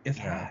fire. It's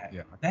hot.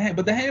 Yeah.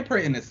 But the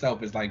handprint in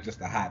itself is like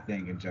just a hot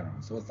thing in general.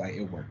 So it's like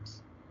it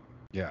works.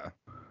 Yeah.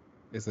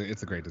 It's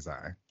a great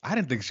design. I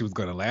didn't think she was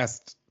gonna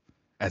last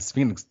as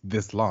Phoenix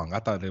this long. I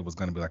thought it was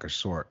gonna be like a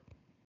short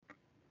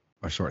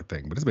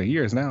thing, but it's been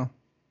years now.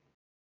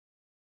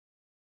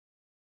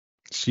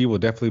 She will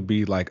definitely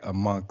be like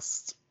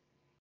amongst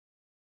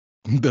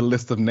the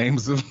list of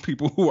names of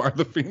people who are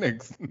the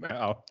Phoenix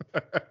now.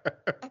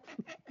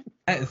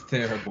 That is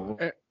terrible.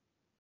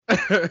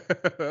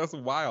 That's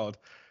wild.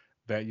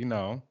 That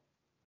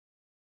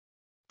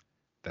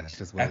that's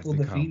just what Echo it's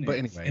the become. Phoenix. But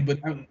anyway,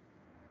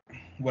 but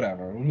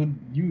whatever.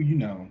 You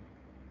know,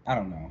 I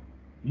don't know.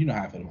 You know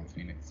how I feel about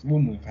Phoenix. We'll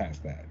move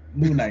past that.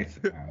 Moon Knight's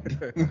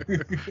around.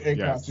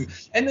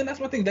 Yes. And then that's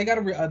one thing they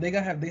have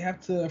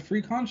to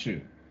free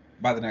Khonshu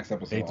by the next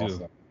episode. They do.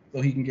 Also,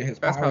 so he can get his.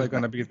 That's powers probably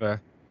going to back. be the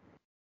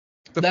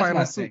That's final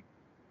my suit. thing.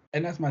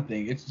 And that's my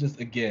thing. It's just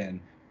again,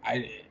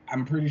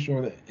 I'm pretty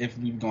sure that if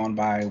we've gone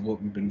by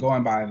what we've been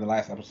going by, the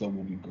last episode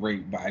will be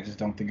great, but I just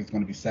don't think it's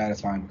going to be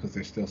satisfying because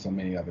there's still so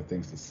many other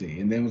things to see.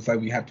 And then it's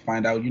like we have to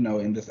find out,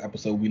 in this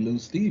episode we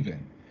lose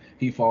Steven.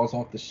 He falls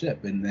off the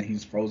ship and then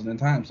he's frozen in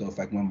time. So it's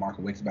like when Mark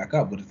wakes back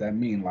up, what does that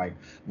mean? Like,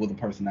 will the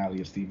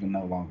personality of Steven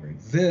no longer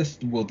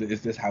exist?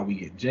 Is this how we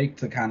get Jake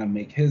to kind of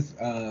make his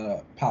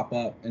pop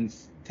up and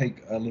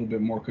take a little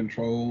bit more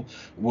control?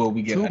 Will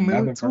we get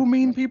two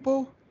mean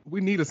people?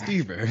 We need a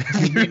Steven.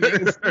 We need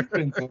a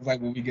Steven. So it's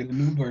like when we get a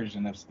new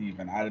version of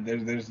Steven.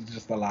 There's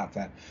just a lot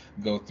to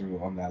go through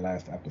on that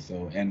last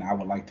episode, and I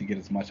would like to get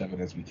as much of it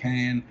as we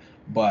can,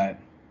 but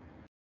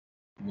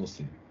we'll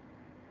see.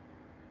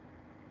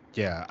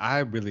 Yeah, I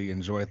really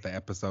enjoyed the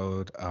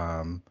episode.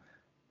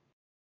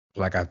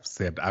 Like I've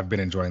said, I've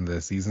been enjoying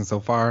the season so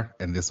far,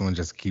 and this one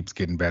just keeps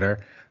getting better.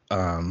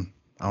 I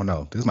don't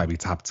know. This might be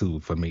top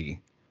 2 for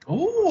me.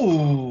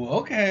 Ooh,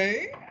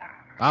 okay.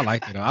 I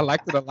liked it. I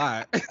liked it a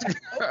lot.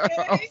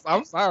 Okay.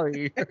 I'm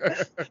sorry.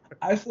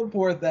 I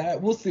support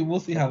that. We'll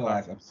see how the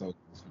last episode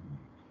goes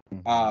for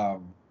me.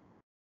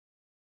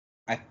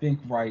 I think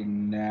right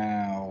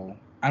now,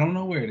 I don't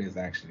know where it is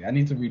actually. I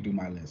need to redo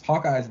my list.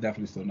 Hawkeye is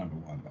definitely still number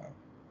 1 though.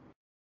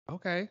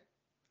 Okay.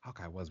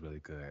 Hawkeye was really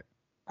good.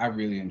 I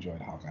really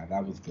enjoyed Hawkeye.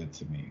 That was good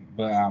to me.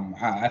 But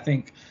I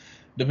think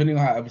depending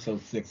on how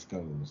episode 6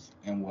 goes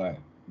and what,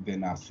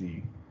 then I'll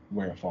see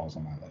where it falls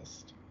on my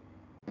list.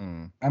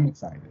 I'm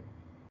excited.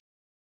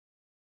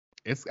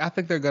 I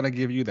think they're gonna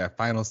give you that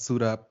final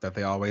suit up that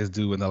they always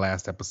do in the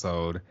last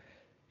episode.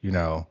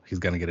 He's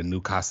gonna get a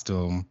new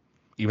costume.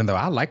 Even though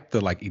I like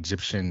the like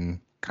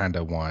Egyptian kind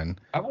of one.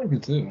 I like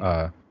it too.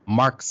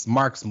 Mark's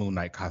Moon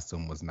Knight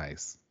costume was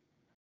nice.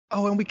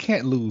 Oh, and we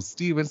can't lose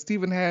Steven.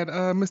 Steven had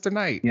Mr.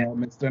 Knight. Yeah,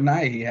 Mr.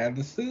 Knight. He had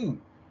the suit.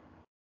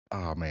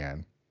 Oh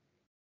man.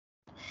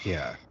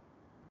 Yeah.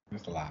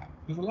 There's a lot.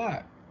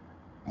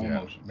 I'm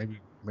emotional.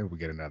 Maybe we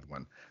get another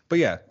one. But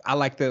yeah, I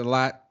liked it a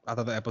lot. I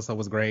thought the episode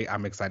was great.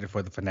 I'm excited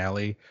for the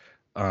finale.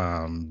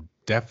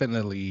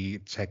 Definitely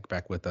check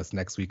back with us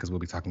next week because we'll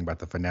be talking about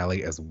the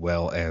finale as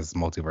well as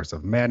Multiverse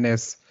of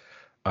Madness,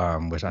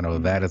 which I know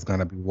that is going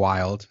to be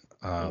wild.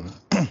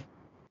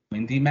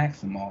 Wendy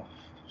Maximoff.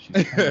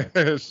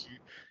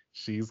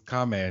 She's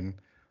coming.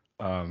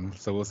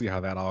 So we'll see how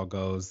that all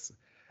goes.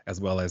 As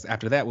well as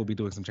after that, we'll be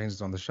doing some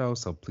changes on the show.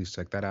 So please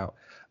check that out.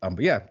 But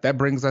yeah, that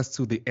brings us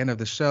to the end of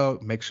the show.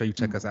 Make sure you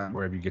check us out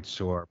wherever you get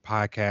your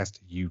podcast.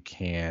 You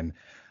can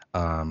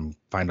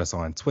find us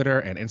on Twitter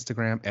and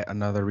Instagram at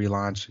Another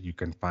Relaunch. You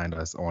can find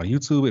us on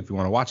YouTube if you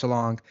want to watch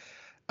along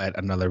at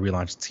Another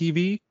Relaunch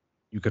TV.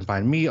 You can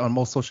find me on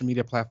most social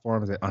media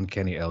platforms at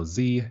Uncanny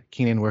LZ.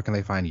 Keenan, where can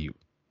they find you?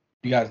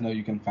 You guys know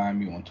you can find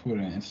me on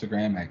Twitter and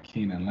Instagram at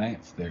Keenan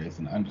Lance. There is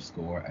an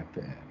underscore at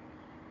the end.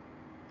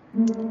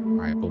 All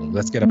right, boom.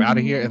 Let's get up out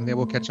of here, and then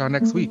we'll catch y'all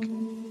next week.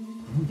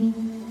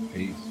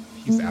 Peace.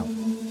 Peace out.